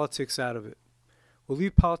leave politics out of it. Well,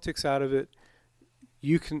 leave politics out of it.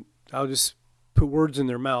 I'll just put words in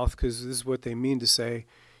their mouth because this is what they mean to say.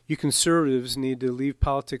 You conservatives need to leave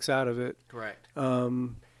politics out of it. Correct.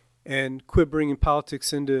 And quit bringing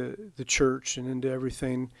politics into the church and into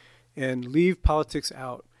everything, and leave politics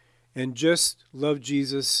out, and just love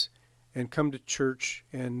Jesus and come to church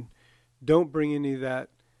and don't bring any of that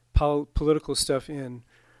political stuff in.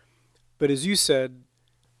 But as you said,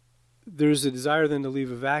 there's a desire then to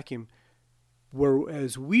leave a vacuum.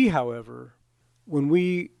 Whereas we, however, when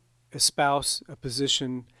we espouse a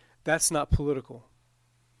position, that's not political.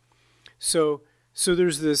 So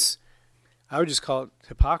there's this, I would just call it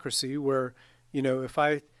hypocrisy, where, if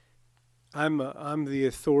I'm the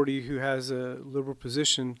authority who has a liberal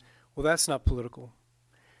position, well, that's not political.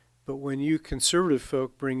 But when you conservative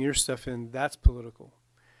folk bring your stuff in, that's political.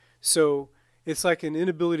 So it's like an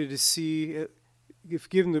inability to see, if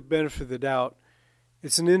given the benefit of the doubt,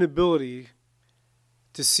 it's an inability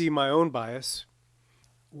to see my own bias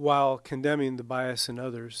while condemning the bias in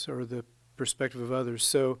others or the perspective of others.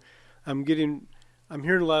 So I'm hearing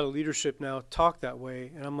a lot of leadership now talk that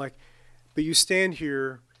way, and I'm like, but you stand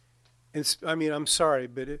here, and I'm sorry,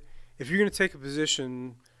 but if you're going to take a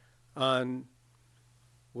position on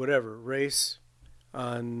whatever, race,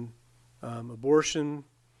 on abortion,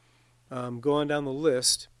 go on down the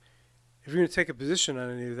list. If you're going to take a position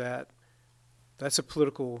on any of that, that's a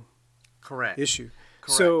political Correct. issue.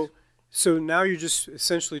 Correct. So now you're just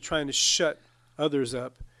essentially trying to shut others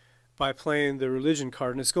up by playing the religion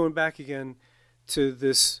card. And it's going back again to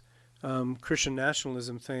this Christian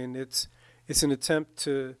nationalism thing. It's an attempt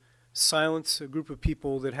to silence a group of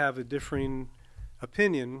people that have a differing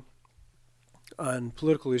opinion on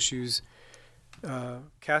political issues,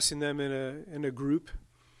 casting them in a group,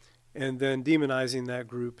 and then demonizing that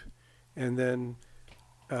group, and then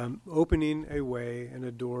opening a way and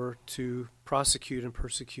a door to prosecute and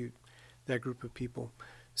persecute that group of people.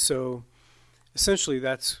 So essentially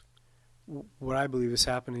that's what I believe is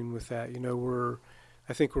happening with that.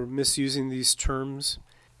 I think we're misusing these terms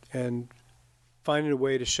and finding a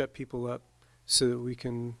way to shut people up so that we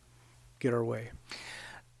can get our way.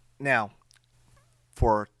 Now,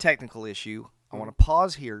 for a technical issue, I want to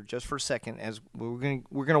pause here just for a second as we're going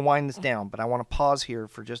to wind this down, but I want to pause here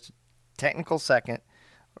for just a technical second,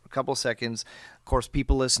 a couple of seconds. Of course,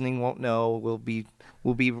 people listening won't know. We'll be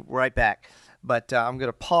right back. But I'm going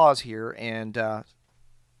to pause here and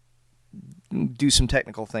do some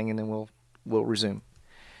technical thing, and then we'll resume.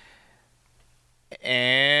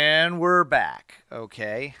 And we're back.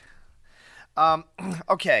 Okay.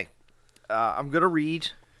 Okay. I'm going to read.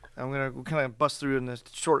 I'm going to kind of bust through in the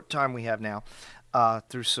short time we have now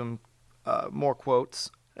through some more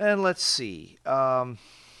quotes. And let's see. I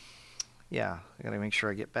got to make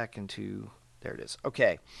sure I get back into... There it is.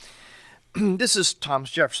 Okay. This is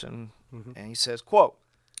Thomas Jefferson, and he says, quote,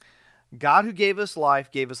 "God who gave us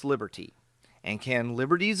life gave us liberty. And can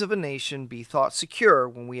liberties of a nation be thought secure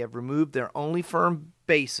when we have removed their only firm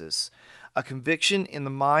basis, a conviction in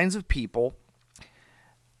the minds of people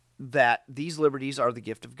that these liberties are the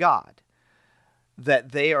gift of God,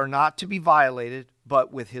 that they are not to be violated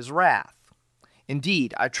but with his wrath?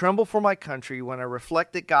 Indeed, I tremble for my country when I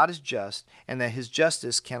reflect that God is just and that his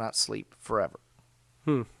justice cannot sleep forever."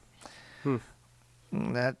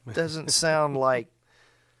 That doesn't sound like,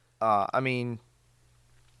 that's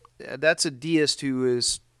a deist who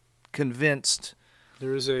is convinced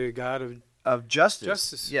there is a God of justice.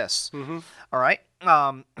 Justice. Yes. Mm-hmm. All right.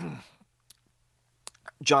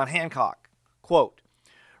 John Hancock, quote,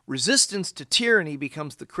 "Resistance to tyranny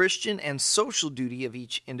becomes the Christian and social duty of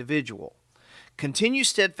each individual. Continue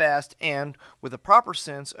steadfast and, with a proper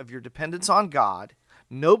sense of your dependence on God,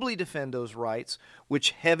 nobly defend those rights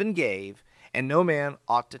which heaven gave, and no man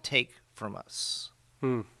ought to take from us."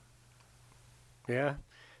 Yeah,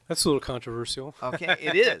 that's a little controversial. Okay,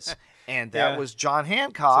 it is. And that was John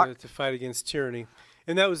Hancock. To fight against tyranny.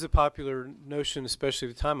 And that was a popular notion, especially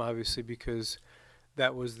at the time, obviously, because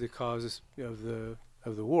that was the cause of the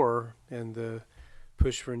war, and the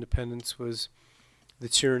push for independence was the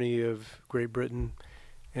tyranny of Great Britain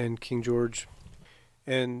and King George.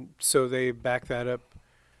 And so they backed that up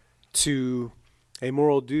to a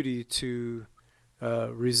moral duty to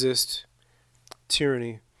resist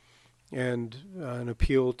tyranny and an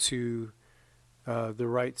appeal to the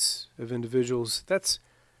rights of individuals. That's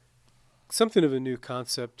something of a new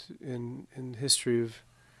concept in the history of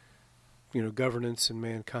governance and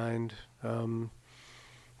mankind. The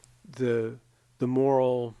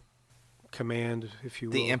moral command, if you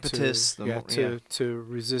will, the impetus, to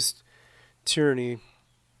resist tyranny.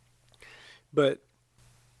 But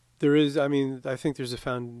there is, I think there's a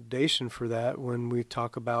foundation for that when we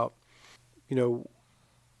talk about,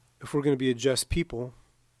 if we're going to be a just people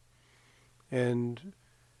and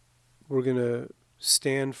we're going to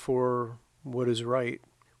stand for what is right.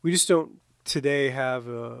 We just don't today have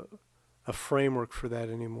a framework for that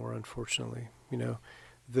anymore, unfortunately.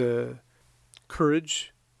 The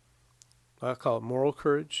courage, I call it moral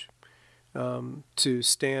courage, to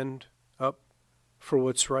stand up for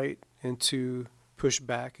what's right and to push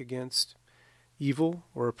back against evil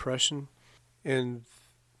or oppression. And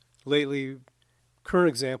lately, current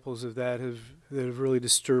examples of that have really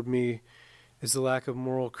disturbed me is the lack of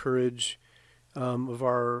moral courage of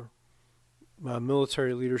our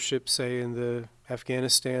military leadership, say in the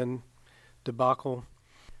Afghanistan debacle.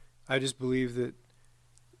 I just believe that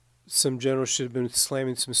some generals should have been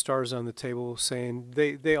slamming some stars on the table, saying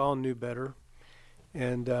they all knew better,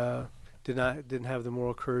 and didn't have the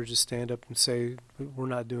moral courage to stand up and say we're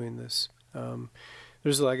not doing this.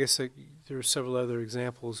 There are several other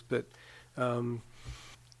examples, but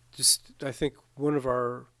I think one of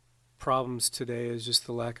our problems today is just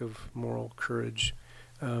the lack of moral courage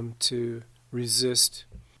to resist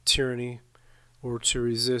tyranny or to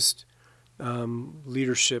resist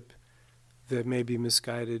leadership that may be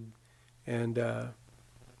misguided and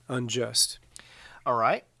unjust. All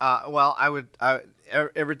right. Well,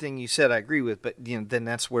 everything you said I agree with, but then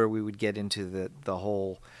that's where we would get into the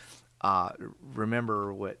whole.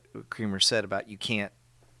 Remember what Creamer said about you can't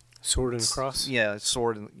Sword and a cross. Yeah,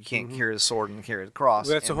 sword, and you can't carry the sword and carry the cross.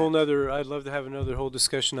 Well, that's a whole nother. I'd love to have another whole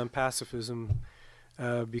discussion on pacifism,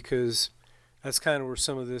 because that's kind of where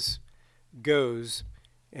some of this goes,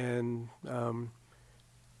 and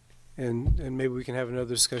maybe we can have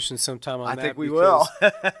another discussion sometime on that. I think we will.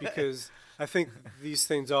 Because I think these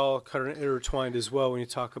things all kind of intertwined as well when you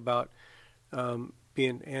talk about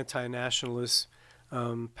being anti-nationalist.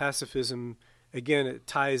 Pacifism, again, it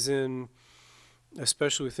ties in,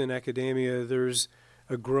 especially within academia. There's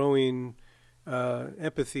a growing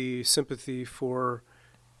empathy, sympathy for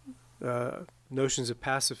notions of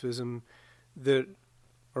pacifism that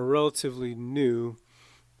are relatively new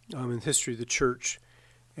in the history of the church,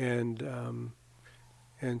 and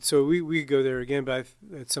so we go there again, but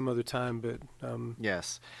at some other time. But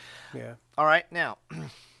yes, yeah. All right, now,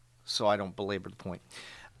 so I don't belabor the point.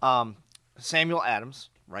 Samuel Adams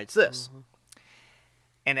writes this.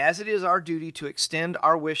 And as it is our duty to extend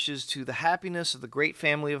our wishes to the happiness of the great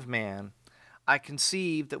family of man, I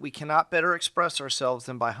conceive that we cannot better express ourselves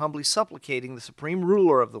than by humbly supplicating the supreme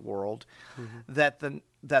ruler of the world that the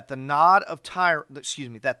rod of tyrants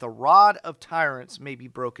may be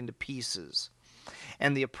broken to pieces,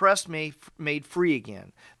 and the oppressed made free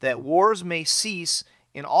again, that wars may cease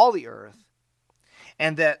in all the earth,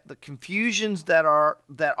 and that the confusions that are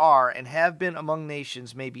and have been among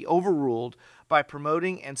nations may be overruled by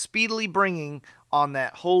promoting and speedily bringing on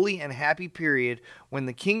that holy and happy period when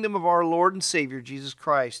the kingdom of our Lord and Savior Jesus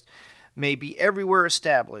Christ may be everywhere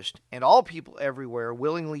established, and all people everywhere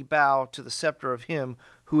willingly bow to the scepter of him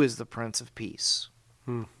who is the Prince of Peace.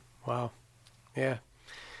 Wow. Yeah.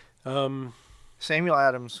 Samuel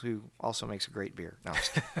Adams, who also makes a great beer. No, I'm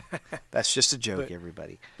just kidding. That's just a joke,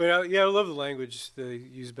 everybody. But yeah, I love the language they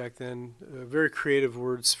used back then. Very creative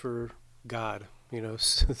words for God. The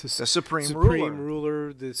supreme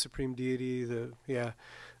ruler, the supreme deity.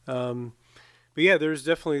 But yeah, there's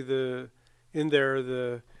definitely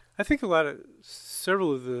I think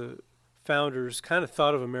several of the founders kind of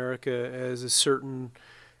thought of America as a certain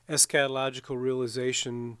eschatological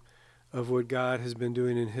realization of what God has been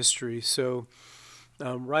doing in history. So,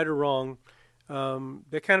 right or wrong,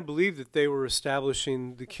 they kind of believed that they were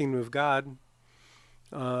establishing the kingdom of God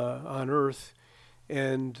on earth,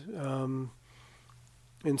 and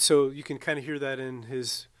so you can kind of hear that in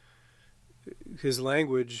his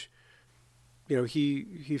language.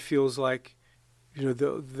 He feels like,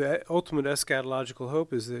 the ultimate eschatological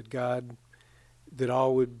hope is that that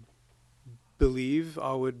all would believe,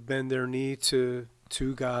 all would bend their knee to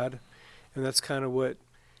God. And that's kind of what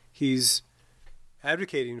he's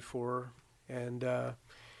advocating for. And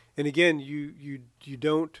again, you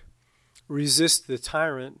don't resist the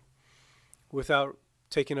tyrant without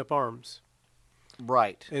taking up arms.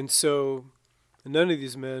 Right. And so none of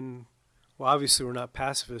these men, well, obviously were not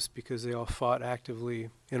pacifists because they all fought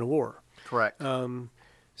actively in a war. Correct.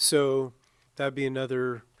 So that'd be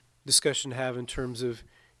another discussion to have in terms of,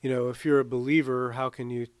 if you're a believer, how can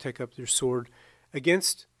you take up your sword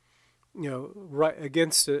against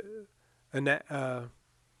against a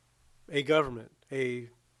government, a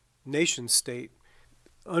nation state,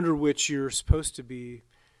 under which you're supposed to be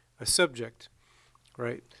a subject,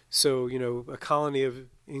 right? So, a colony of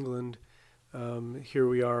England, here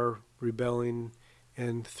we are rebelling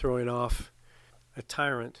and throwing off a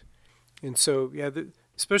tyrant. And so,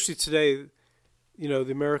 especially today,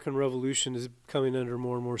 the American Revolution is coming under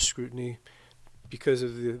more and more scrutiny because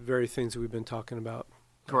of the very things that we've been talking about.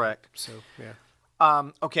 Correct. So,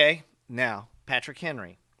 yeah. Okay, now, Patrick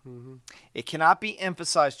Henry. It cannot be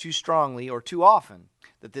emphasized too strongly or too often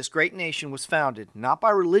that this great nation was founded not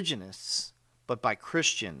by religionists, but by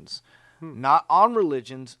Christians, not on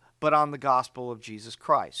religions, but on the gospel of Jesus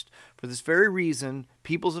Christ. For this very reason,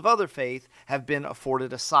 peoples of other faith have been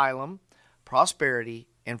afforded asylum, prosperity,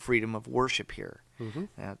 and freedom of worship here.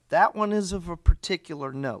 Now, that one is of a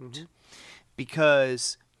particular note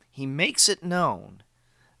because he makes it known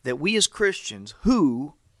that we as Christians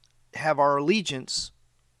who have our allegiance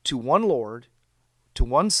to one Lord, to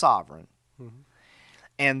one sovereign,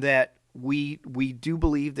 and that we do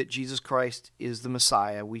believe that Jesus Christ is the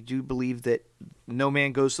Messiah. We do believe that no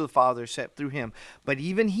man goes to the Father except through him. But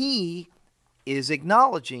even he is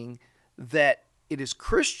acknowledging that it is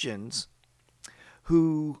Christians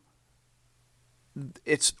who,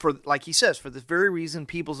 it's for, like he says, for this very reason,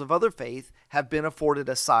 peoples of other faith have been afforded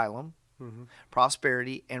asylum,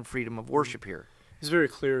 prosperity, and freedom of worship here. It's very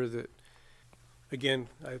clear that, again,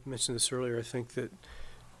 I mentioned this earlier, I think that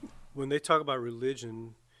when they talk about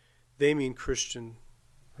religion, they mean Christian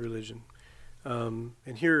religion.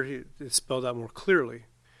 And here it's spelled out more clearly,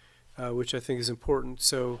 which I think is important.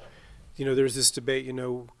 So, there's this debate,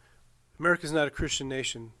 America's not a Christian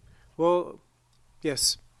nation. Well,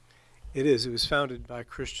 yes, it is. It was founded by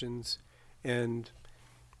Christians, and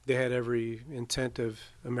they had every intent of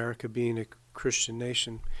America being a Christian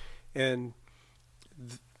nation. And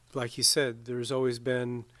like he said, there's always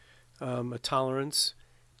been a tolerance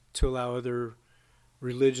to allow other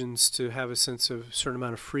religions to have a sense of a certain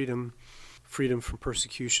amount of freedom from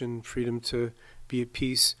persecution, freedom to be at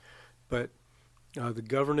peace. But the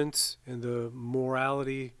governance and the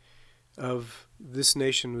morality of this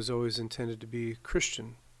nation was always intended to be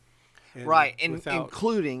Christian. And right, and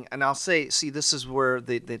including, and I'll say, this is where,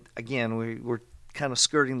 again, we're kind of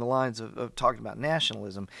skirting the lines of talking about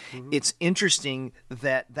nationalism. Mm-hmm. It's interesting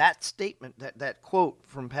that statement, that quote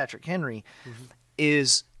from Patrick Henry, mm-hmm.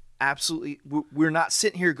 is absolutely, we're not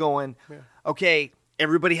sitting here going, okay,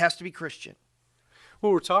 everybody has to be Christian.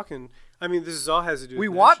 Well, we're talking, this all has to do with we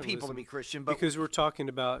want people to be Christian, but because we're talking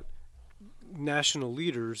about national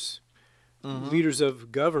leaders, mm-hmm. leaders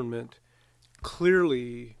of government,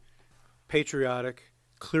 clearly patriotic,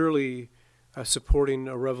 clearly supporting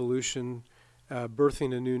a revolution,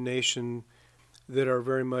 birthing a new nation, that are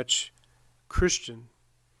very much Christian.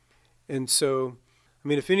 And so,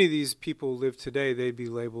 if any of these people lived today, they'd be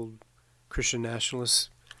labeled Christian nationalists.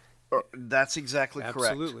 That's exactly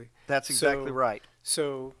correct. Absolutely. That's exactly right.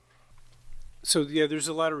 So yeah, there's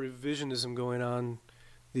a lot of revisionism going on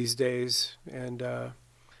these days, and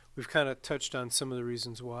we've kind of touched on some of the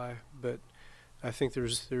reasons why, but I think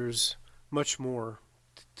there's much more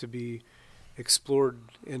to be explored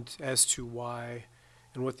as to why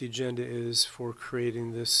and what the agenda is for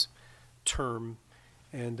creating this term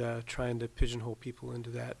and trying to pigeonhole people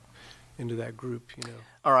into that group.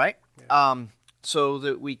 All right. Yeah. So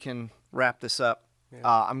that we can wrap this up,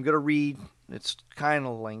 I'm going to read. It's kind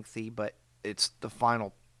of lengthy, but it's the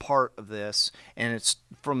final part of this, and it's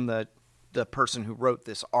from the person who wrote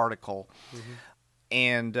this article. Mm-hmm.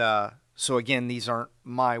 And so again, these aren't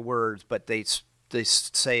my words, but they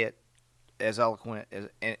say it as eloquent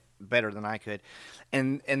as better than I could.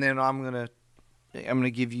 And then I'm gonna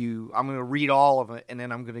read all of it, and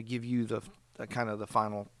then I'm gonna give you the kind of the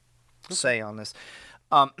final say on this.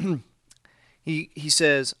 He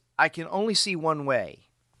says, I can only see one way.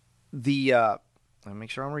 Let me make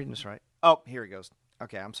sure I'm reading this right. Oh, here it goes.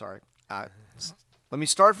 Okay, I'm sorry. Let me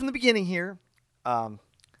start from the beginning here. Let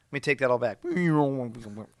me take that all back.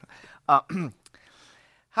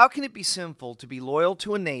 How can it be sinful to be loyal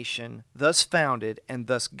to a nation thus founded and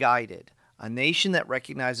thus guided? A nation that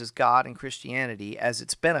recognizes God and Christianity as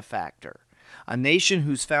its benefactor. A nation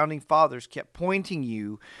whose founding fathers kept pointing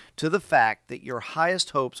you to the fact that your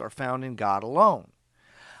highest hopes are found in God alone.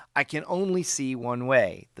 I can only see one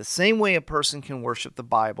way, the same way a person can worship the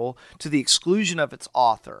Bible to the exclusion of its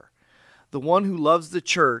author, the one who loves the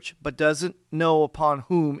church but doesn't know upon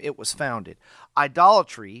whom it was founded.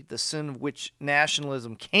 Idolatry, the sin of which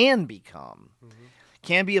nationalism can become,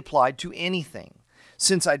 can be applied to anything.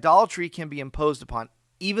 Since idolatry can be imposed upon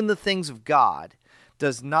even the things of God,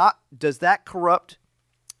 does that corrupt?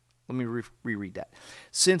 Let me reread that.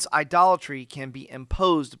 Since idolatry can be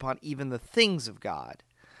imposed upon even the things of God,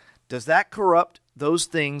 does that corrupt those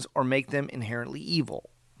things or make them inherently evil?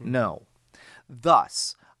 No.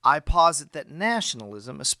 Thus, I posit that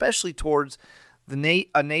nationalism, especially towards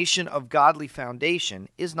a nation of godly foundation,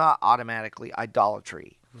 is not automatically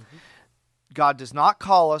idolatry. Mm-hmm. God does not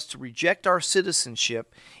call us to reject our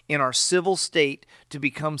citizenship in our civil state to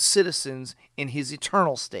become citizens in his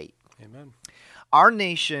eternal state. Amen. Our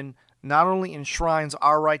nation not only enshrines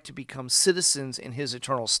our right to become citizens in his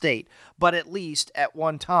eternal state, but at least at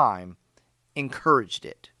one time encouraged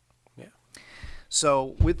it. Yeah.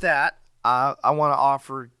 So with that, I want to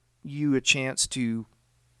offer you a chance to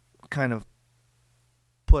kind of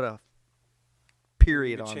put a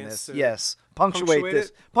period on this. Yes. Punctuate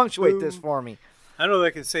this for me. I don't know that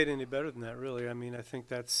I can say it any better than that, really. I think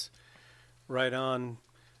that's right on.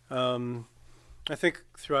 I think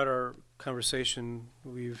throughout our conversation,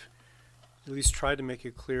 we've at least tried to make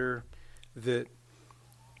it clear that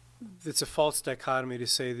it's a false dichotomy to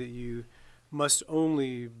say that you must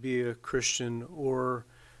only be a Christian or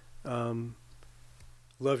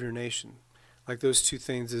love your nation. Like those two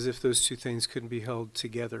things, as if those two things couldn't be held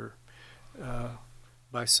together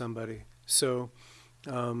by somebody. So,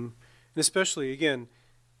 and especially, again,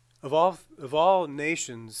 of all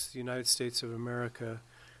nations, the United States of America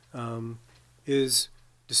is,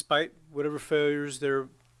 despite whatever failures there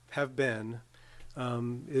have been,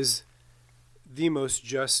 is the most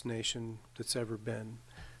just nation that's ever been.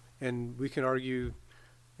 And we can argue,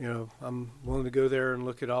 I'm willing to go there and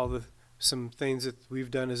look at some things that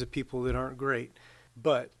we've done as a people that aren't great.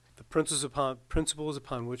 But the principles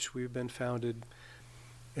upon which we've been founded,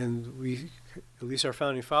 and we, at least our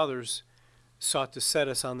founding fathers, sought to set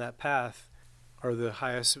us on that path, are the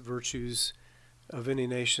highest virtues of any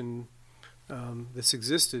nation that's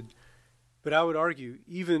existed. But I would argue,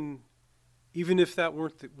 even if that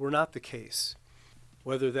were not the case,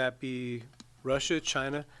 whether that be Russia,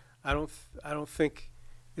 China, I don't think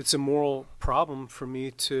it's a moral problem for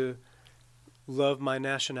me to love my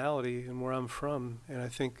nationality and where I'm from. And I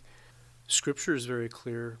think Scripture is very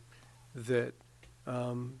clear that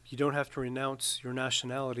you don't have to renounce your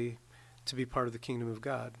nationality to be part of the kingdom of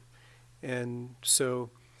God. And so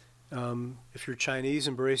if you're Chinese,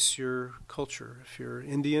 embrace your culture. If you're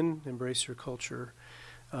Indian, embrace your culture.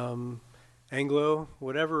 Anglo,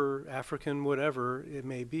 whatever, African, whatever it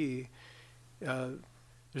may be,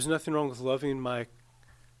 there's nothing wrong with loving my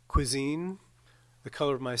cuisine, the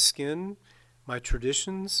color of my skin, my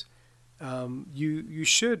traditions. You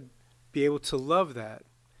should be able to love that,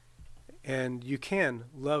 and you can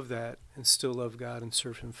love that and still love God and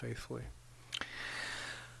serve Him faithfully.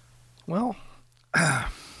 Well, I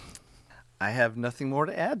have nothing more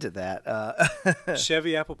to add to that.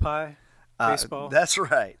 Chevy, apple pie, baseball. That's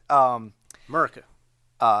right. America.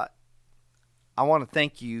 I want to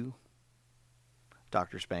thank you,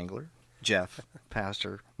 Dr. Spangler, Jeff,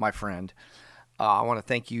 Pastor, my friend. I want to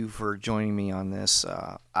thank you for joining me on this,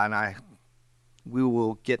 and we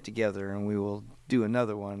will get together and we will do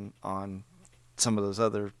another one on some of those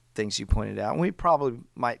other things you pointed out. And we probably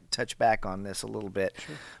might touch back on this a little bit,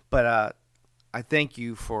 sure. But I thank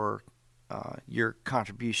you for your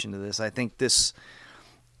contribution to this. I think this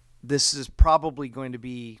is probably going to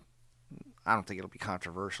be, I don't think it'll be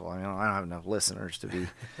controversial. I don't have enough listeners to be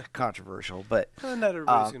controversial, but not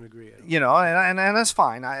everybody's going to agree. And that's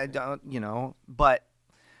fine. I don't, but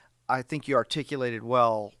I think you articulated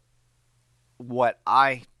well what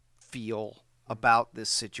I feel about this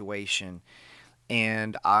situation,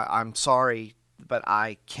 and I'm sorry, but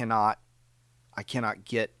I cannot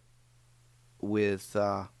get with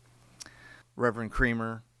Reverend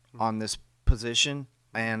Creamer on this position,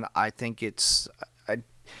 and I think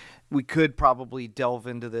we could probably delve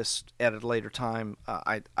into this at a later time.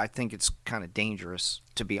 I think it's kind of dangerous,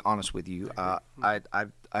 to be honest with you. I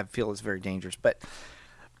feel it's very dangerous, but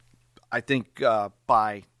I think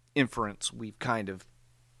by inference we've kind of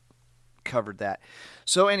covered that.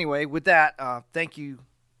 So anyway, with that, thank you,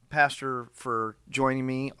 Pastor, for joining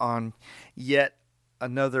me on yet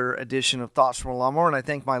another edition of Thoughts from a Lawnmower, and I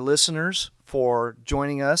thank my listeners for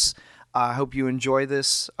joining us. I hope you enjoy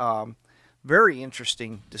this very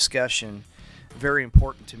interesting discussion, very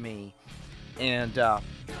important to me, and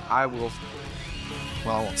I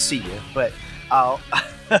won't see you, but I'll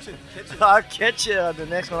catch you on the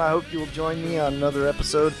next one. I hope you will join me on another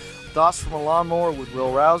episode of Thoughts from a Lawnmower with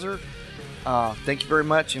Will Rouser. Thank you very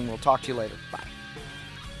much, and we'll talk to you later.